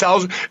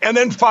 550,000, and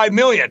then 5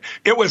 million.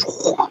 It was,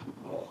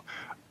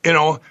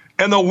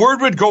 and the word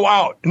would go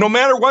out. No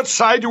matter what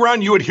side you were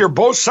on, you would hear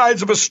both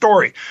sides of a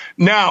story.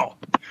 Now,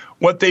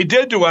 what they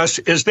did to us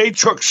is they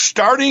took,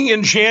 starting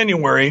in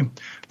January,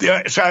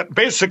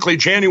 basically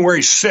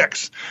January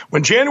 6th.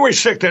 When January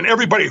 6th, and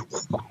everybody,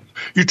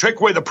 you took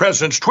away the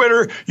president's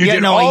Twitter.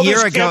 A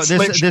year ago.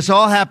 This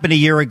all happened a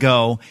year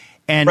ago.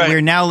 And right.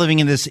 We're now living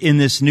in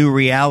this new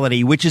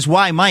reality, which is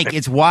why, Mike,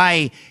 it's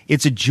why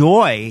it's a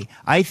joy.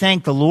 I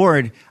thank the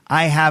Lord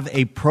I have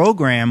a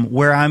program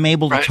where I'm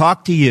able to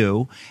talk to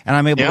you and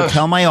I'm able to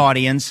tell my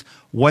audience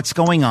what's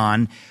going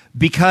on,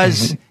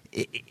 because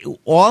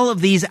all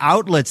of these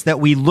outlets that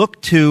we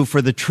look to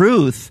for the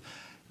truth,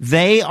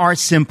 they are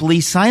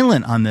simply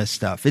silent on this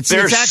stuff. It's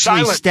actually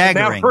silent,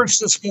 staggering. And that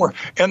hurts us more.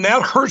 And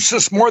that hurts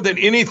us more than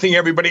anything,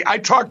 everybody. I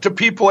talk to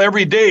people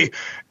every day,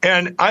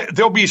 and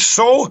they'll be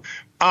so...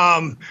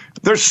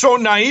 they're so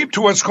naive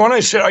to what's going on.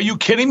 I said, are you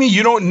kidding me?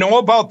 You don't know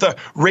about the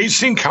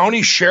Racine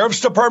County Sheriff's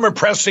Department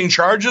pressing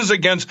charges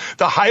against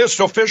the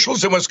highest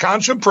officials in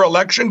Wisconsin for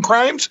election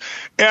crimes?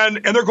 And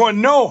they're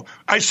going, no.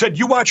 I said,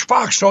 you watch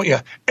Fox, don't you?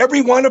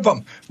 Every one of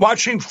them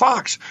watching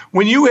Fox.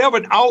 When you have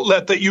an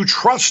outlet that you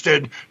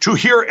trusted to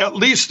hear at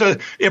least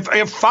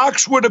if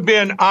Fox would have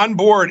been on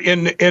board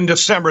in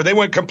December, they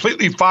went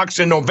completely Fox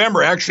in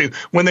November, actually,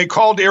 when they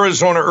called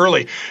Arizona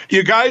early.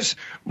 You guys,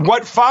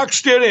 what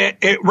Fox did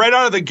right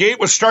out of the gate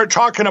was start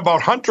talking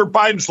about Hunter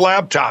Biden's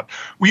laptop.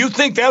 You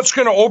think that's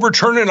going to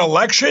overturn an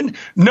election?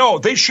 No,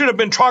 they should have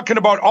been talking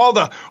about all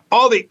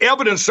the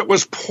evidence that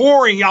was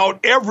pouring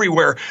out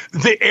everywhere.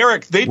 They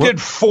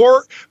did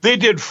four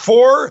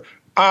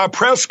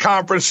press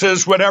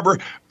conferences, whatever.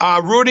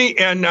 Rudy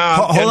and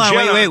hold on,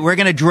 Jenna. wait. We're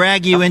going to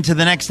drag you into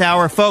the next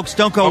hour, folks.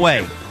 Don't go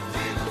away.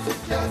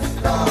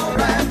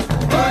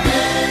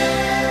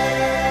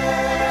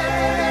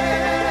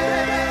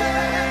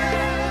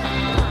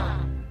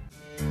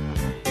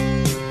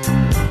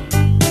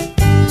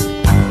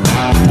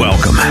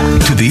 Welcome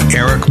to the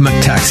Eric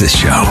Metaxas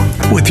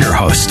Show with your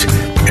host,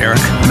 Eric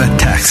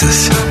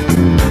Metaxas.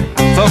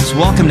 Folks,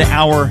 welcome to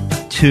Hour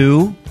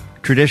 2.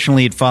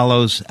 Traditionally, it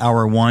follows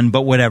Hour 1,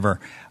 but whatever.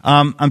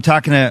 I'm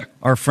talking to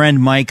our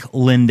friend Mike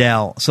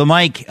Lindell. So,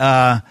 Mike,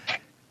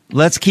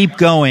 let's keep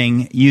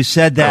going. You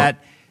said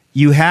that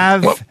you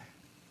have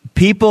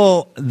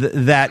people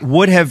that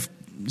would have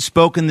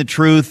spoken the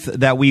truth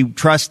that we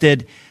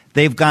trusted.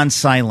 They've gone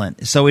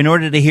silent. So in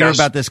order to hear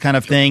about this kind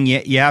of thing,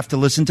 you have to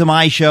listen to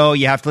my show.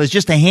 There's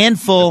just a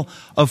handful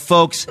of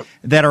folks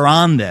that are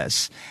on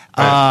this,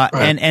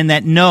 and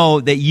that know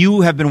that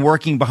you have been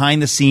working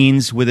behind the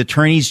scenes with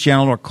attorneys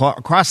general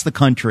across the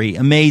country.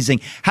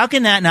 Amazing. How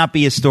can that not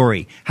be a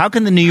story? How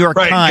can the New York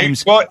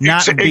Times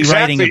not be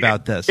writing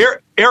about this?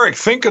 Eric,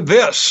 think of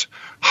this.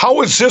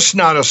 How is this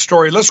not a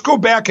story? Let's go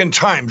back in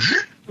time.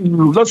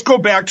 Let's go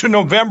back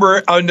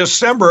to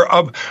December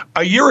of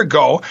a year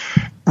ago.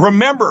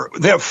 Remember,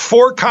 they have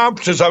 4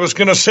 conferences, I was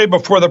going to say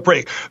before the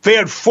break. They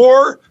had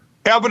 4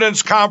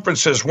 evidence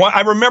conferences.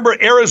 I remember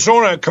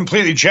Arizona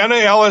completely, Jenna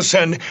Ellis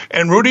and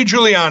Rudy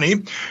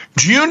Giuliani.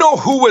 Do you know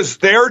who was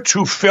there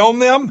to film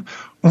them?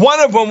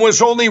 One of them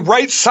was only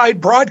Right Side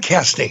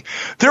Broadcasting.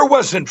 There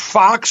wasn't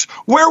Fox.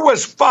 Where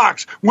was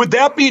Fox? Would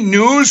that be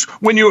news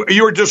when you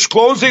were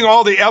disclosing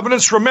all the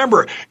evidence?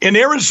 Remember, in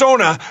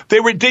Arizona, they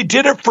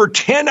did it for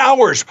 10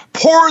 hours,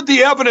 poured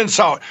the evidence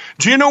out.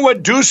 Do you know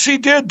what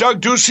Ducey did?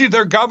 Doug Ducey,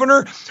 their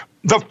governor?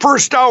 The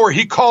first hour,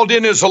 he called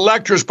in his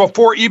electors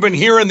before even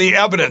hearing the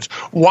evidence.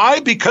 Why?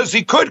 Because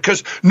he could,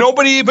 because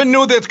nobody even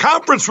knew that the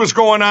conference was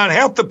going on,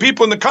 half the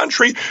people in the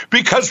country,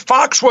 because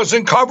Fox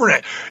wasn't covering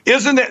it.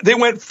 Isn't it? They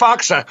went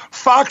Fox on.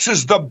 Fox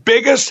is the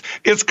biggest.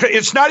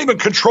 It's not even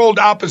controlled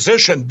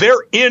opposition.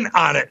 They're in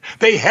on it.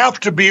 They have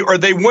to be, or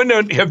they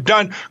wouldn't have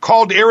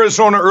called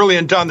Arizona early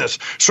and done this.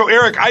 So,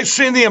 Eric, I've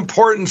seen the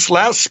importance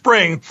last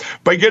spring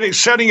by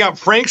setting up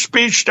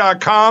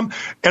frankspeech.com,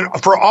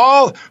 and for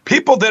all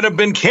people that have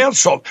been canceled,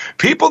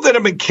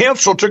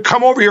 to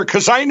come over here,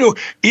 because I knew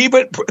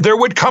even there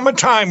would come a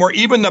time where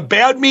even the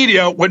bad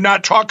media would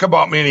not talk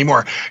about me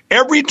anymore.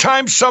 Every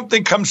time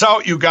something comes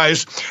out, you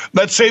guys,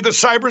 let's say the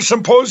Cyber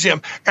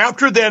Symposium,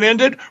 after that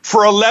ended,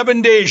 for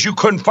 11 days, you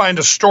couldn't find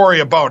a story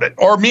about it,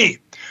 or me.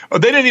 They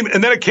didn't even,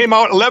 and then it came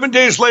out 11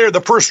 days later. The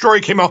first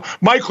story came out.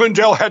 Mike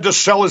Lindell had to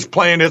sell his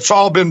plane. It's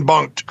all been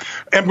bunked.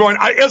 I'm going,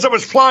 as I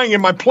was flying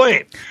in my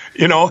plane,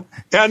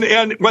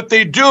 and what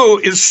they do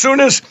is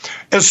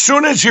as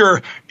soon as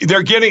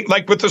they're getting,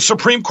 like with the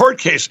Supreme Court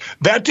case,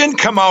 that didn't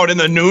come out in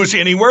the news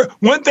anywhere.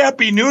 Wouldn't that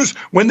be news?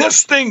 When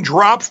this thing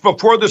drops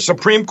before the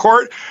Supreme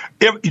Court,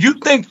 if you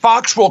think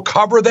Fox will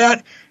cover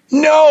that?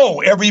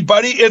 No,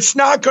 everybody, it's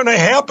not going to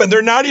happen.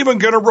 They're not even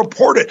going to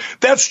report it.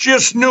 That's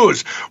just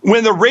news.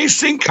 When the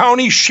Racine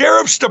County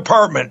Sheriff's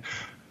Department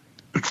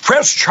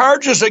pressed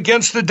charges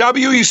against the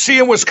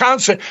WEC in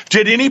Wisconsin,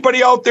 did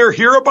anybody out there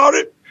hear about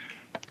it?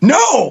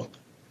 No.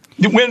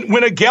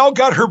 When a gal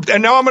got her,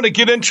 and now I'm going to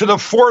get into the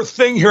fourth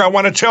thing here I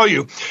want to tell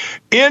you.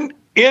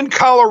 In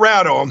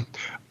Colorado,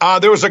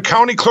 there was a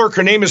county clerk.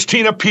 Her name is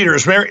Tina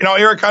Peters. Now,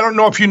 Eric, I don't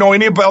know if you know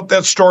any about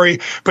that story,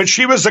 but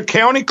she was a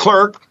county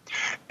clerk.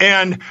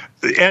 And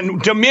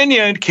and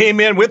Dominion came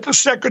in with the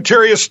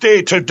Secretary of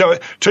State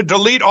to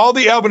delete all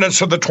the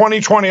evidence of the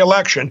 2020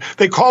 election.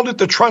 They called it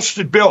the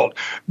trusted build.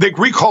 They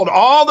recalled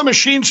all the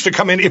machines to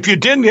come in. If you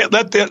didn't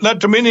let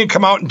Dominion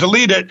come out and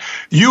delete it,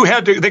 you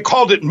had to. They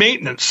called it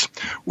maintenance.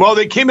 Well,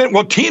 they came in.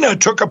 Well, Tina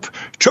took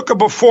a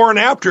before and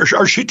after,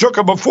 or she took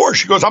a before.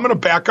 She goes, "I'm going to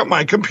back up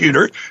my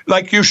computer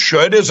like you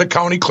should as a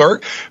county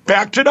clerk."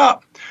 Backed it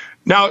up.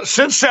 Now,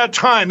 since that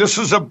time, this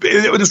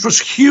was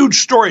huge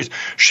stories.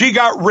 She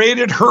got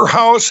raided her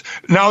house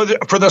now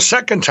for the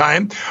second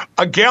time.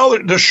 A gal,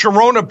 the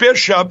Sharona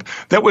Bishop,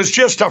 that was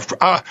just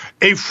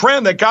a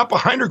friend that got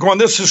behind her going,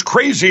 "This is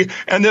crazy."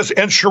 And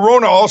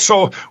Sharona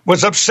also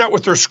was upset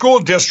with their school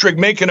district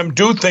making them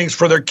do things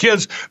for their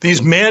kids,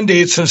 these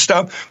mandates and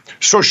stuff.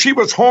 So she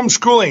was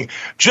homeschooling.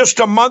 Just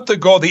a month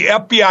ago, the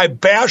FBI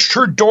bashed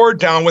her door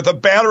down with a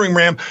battering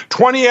ram.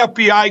 20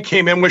 FBI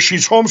came in when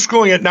she's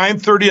homeschooling at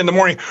 9:30 in the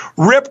morning,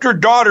 ripped her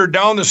daughter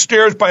down the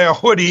stairs by a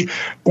hoodie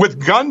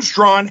with guns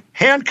drawn,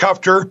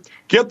 handcuffed her.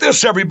 Get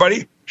this,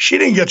 everybody. She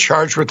didn't get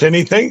charged with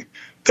anything.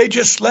 They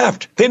just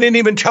left. They didn't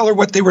even tell her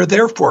what they were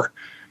there for.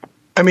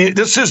 I mean,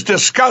 this is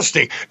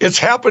disgusting. It's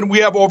happened. We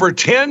have over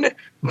 10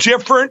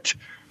 different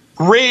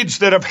raids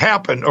that have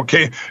happened.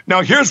 Okay.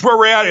 Now, here's where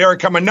we're at,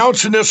 Eric. I'm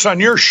announcing this on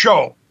your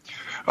show.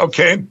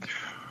 Okay.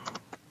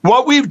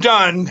 What we've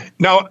done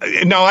now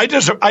I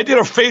did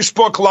a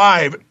Facebook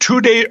Live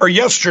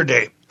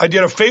yesterday. I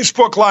did a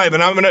Facebook Live,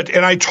 and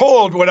I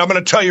told what I'm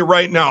going to tell you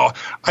right now.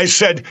 I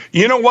said,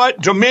 you know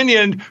what?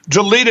 Dominion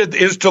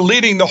is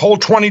deleting the whole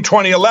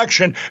 2020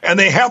 election, and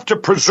they have to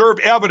preserve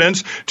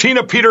evidence.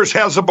 Tina Peters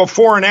has a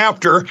before and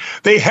after.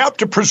 They have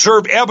to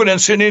preserve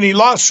evidence in any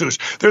lawsuits.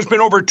 There's been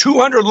over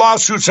 200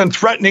 lawsuits and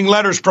threatening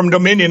letters from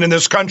Dominion in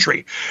this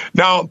country.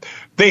 Now,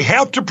 they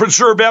have to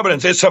preserve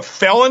evidence. It's a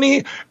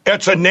felony. You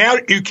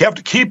have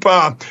to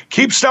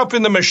keep stuff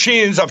in the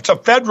machines. It's a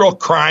federal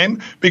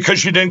crime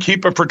because you didn't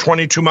keep it for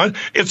 22 months.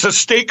 It's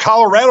a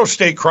Colorado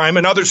state crime,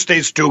 and other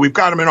states do. We've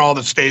got them in all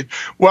the states.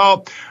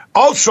 Well,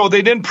 also,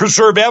 they didn't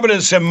preserve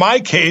evidence in my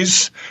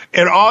case.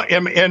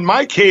 In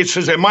my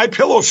cases, and My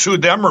Pillow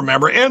sued them,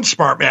 remember, and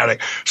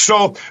Smartmatic.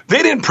 So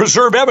they didn't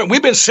preserve evidence.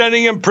 We've been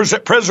sending them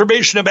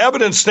preservation of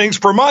evidence things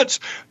for months.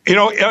 You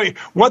know,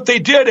 what they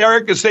did,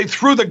 Eric, is they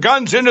threw the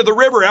guns into the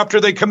river after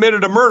they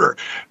committed a murder.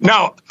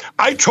 Now,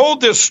 I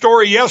told this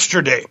story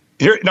yesterday.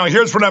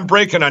 Here's what I'm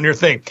breaking on your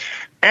thing.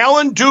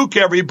 Alan Duke,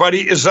 everybody,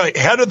 is the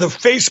head of the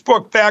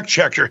Facebook fact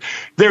checker.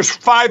 There's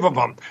 5 of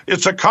them.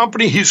 It's a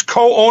company. He's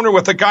co-owner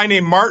with a guy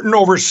named Martin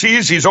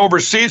overseas. He's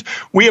overseas.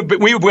 We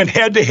went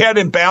head to head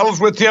in battles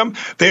with him.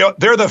 They're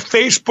the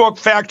Facebook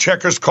fact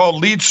checkers called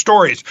Lead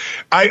Stories.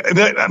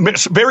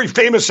 Very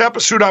famous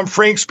episode on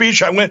Frank's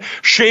speech. I went,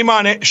 shame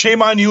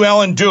on you,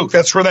 Alan Duke.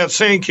 That's where that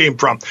saying came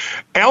from.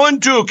 Alan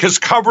Duke has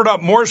covered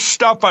up more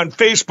stuff on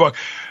Facebook.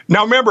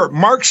 Now remember,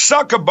 Mark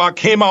Zuckerberg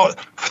came out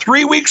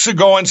 3 weeks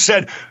ago and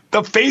said,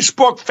 the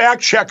Facebook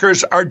fact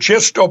checkers are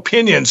just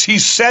opinions. He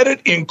said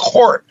it in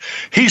court.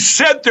 He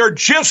said they're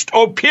just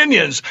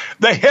opinions.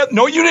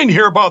 No, you didn't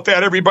hear about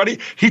that, everybody.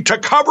 To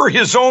cover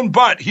his own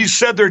butt, he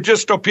said they're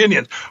just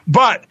opinions.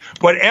 But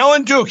what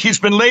Alan Duke, he's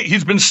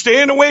been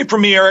staying away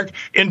from me, Eric,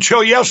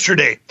 until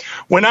yesterday.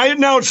 When I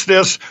announced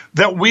this,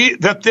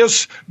 that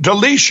this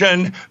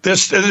deletion,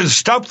 this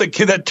stuff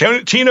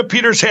that Tina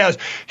Peters has,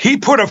 he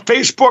put a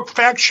Facebook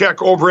fact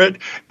check over it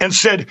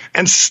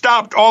and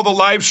stopped all the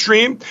live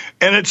stream.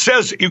 And it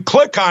says, you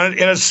click on it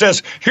and it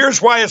says, here's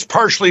why it's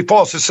partially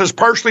false. It says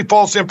partially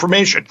false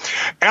information.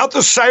 At the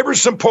Cyber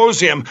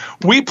Symposium,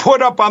 we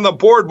put up on the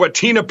board what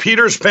Tina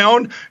Peters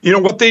found,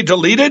 what they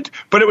deleted,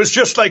 but it was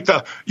just like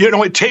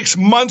it takes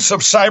months of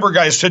cyber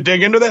guys to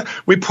dig into that.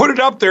 We put it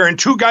up there and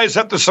 2 guys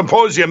at the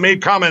symposium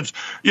made comments.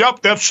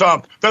 Yep, that's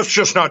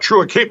just not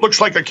true.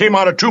 Looks like it came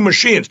out of 2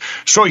 machines.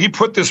 So he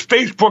put this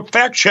Facebook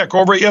fact check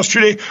over it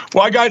yesterday.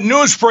 Well, I got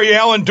news for you,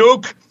 Alan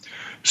Duke.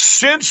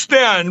 Since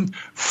then,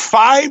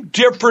 5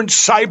 different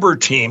cyber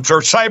teams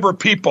or cyber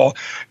people,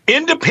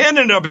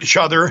 independent of each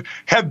other,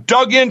 have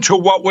dug into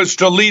what was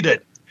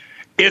deleted.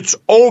 It's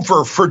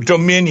over for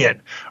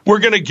Dominion. We're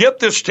going to get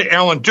this to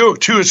Alan Duke,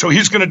 too, so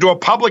he's going to do a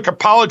public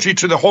apology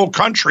to the whole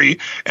country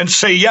and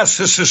say, yes,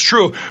 this is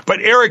true.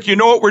 But, Eric, you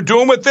know what we're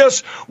doing with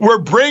this? We're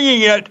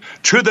bringing it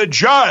to the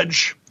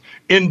judge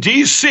in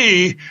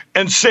D.C.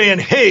 and saying,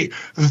 hey,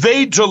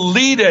 they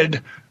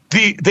deleted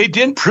they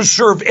didn't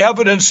preserve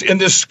evidence in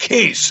this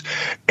case.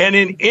 And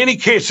in any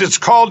case, it's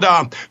called,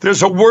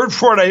 there's a word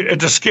for it.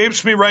 It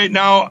escapes me right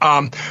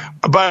now.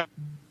 But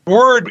the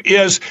word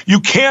is you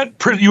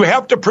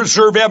have to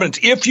preserve evidence.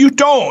 If you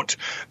don't,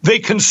 they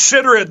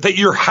consider it that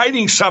you're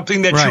hiding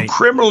something, that you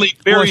criminally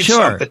buried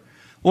something.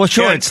 Well,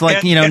 sure. It's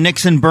like,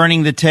 Nixon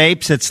burning the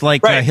tapes. It's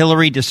like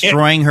Hillary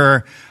destroying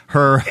her.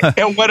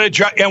 And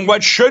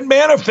what should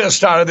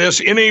manifest out of this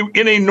in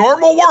a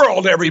normal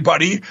world,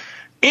 everybody,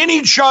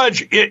 any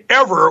judge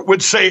ever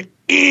would say,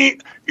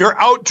 You're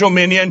out,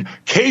 Dominion.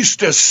 Case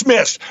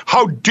dismissed.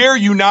 How dare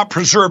you not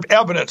preserve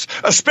evidence?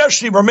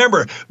 Especially,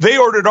 remember, they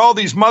ordered all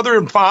these mother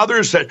and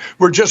fathers that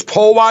were just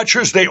poll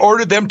watchers. They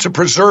ordered them to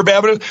preserve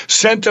evidence,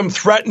 sent them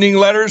threatening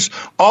letters.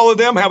 All of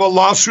them have a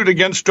lawsuit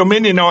against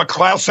Dominion now, a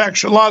class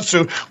action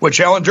lawsuit,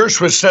 which Alan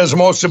Dershowitz says is the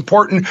most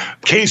important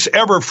case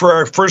ever for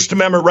our First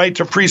Amendment right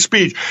to free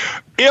speech.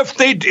 If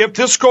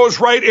this goes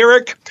right,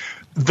 Eric,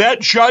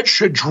 that judge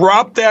should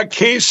drop that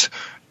case.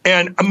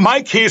 And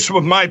my case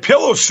with My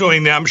Pillow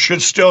suing them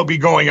should still be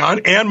going on,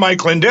 and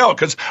Mike Lindell,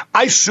 because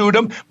I sued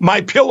them.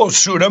 My Pillow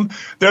sued them.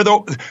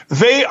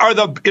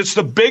 It's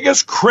the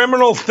biggest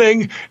criminal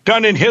thing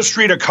done in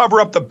history to cover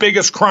up the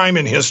biggest crime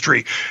in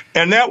history.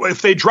 And that,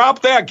 if they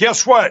drop that,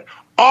 guess what?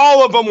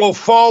 All of them will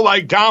fall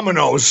like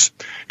dominoes.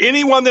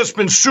 Anyone that's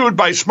been sued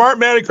by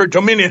Smartmatic or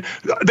Dominion,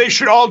 they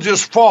should all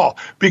just fall.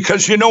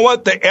 Because you know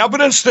what? The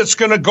evidence that's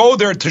going to go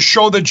there to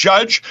show the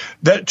judge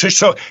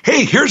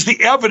hey, here's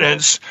the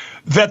evidence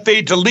that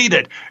they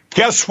deleted.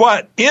 Guess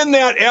what? In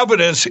that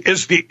evidence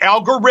is the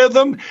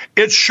algorithm.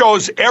 It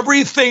shows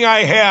everything I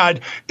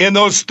had in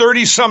those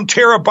 30-some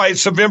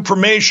terabytes of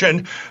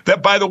information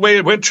that, by the way,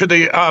 it went to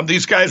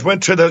these guys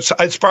went to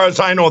as far as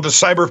I know, the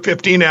Cyber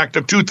 15 Act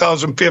of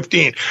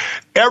 2015.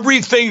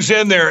 Everything's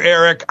in there,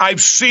 Eric.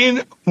 I've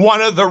seen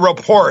one of the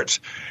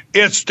reports.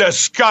 It's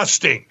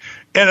disgusting.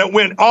 And it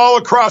went all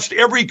across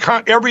every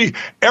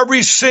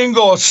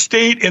single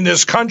state in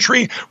this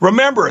country.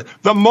 Remember,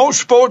 the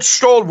most votes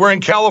stolen were in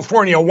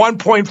California,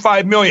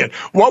 1.5 million.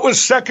 What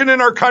was second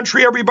in our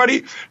country,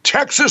 everybody?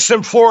 Texas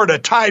and Florida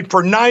tied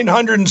for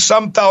 900 and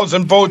some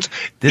thousand votes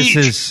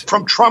each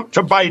from Trump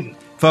to Biden.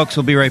 Folks,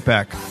 we'll be right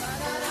back.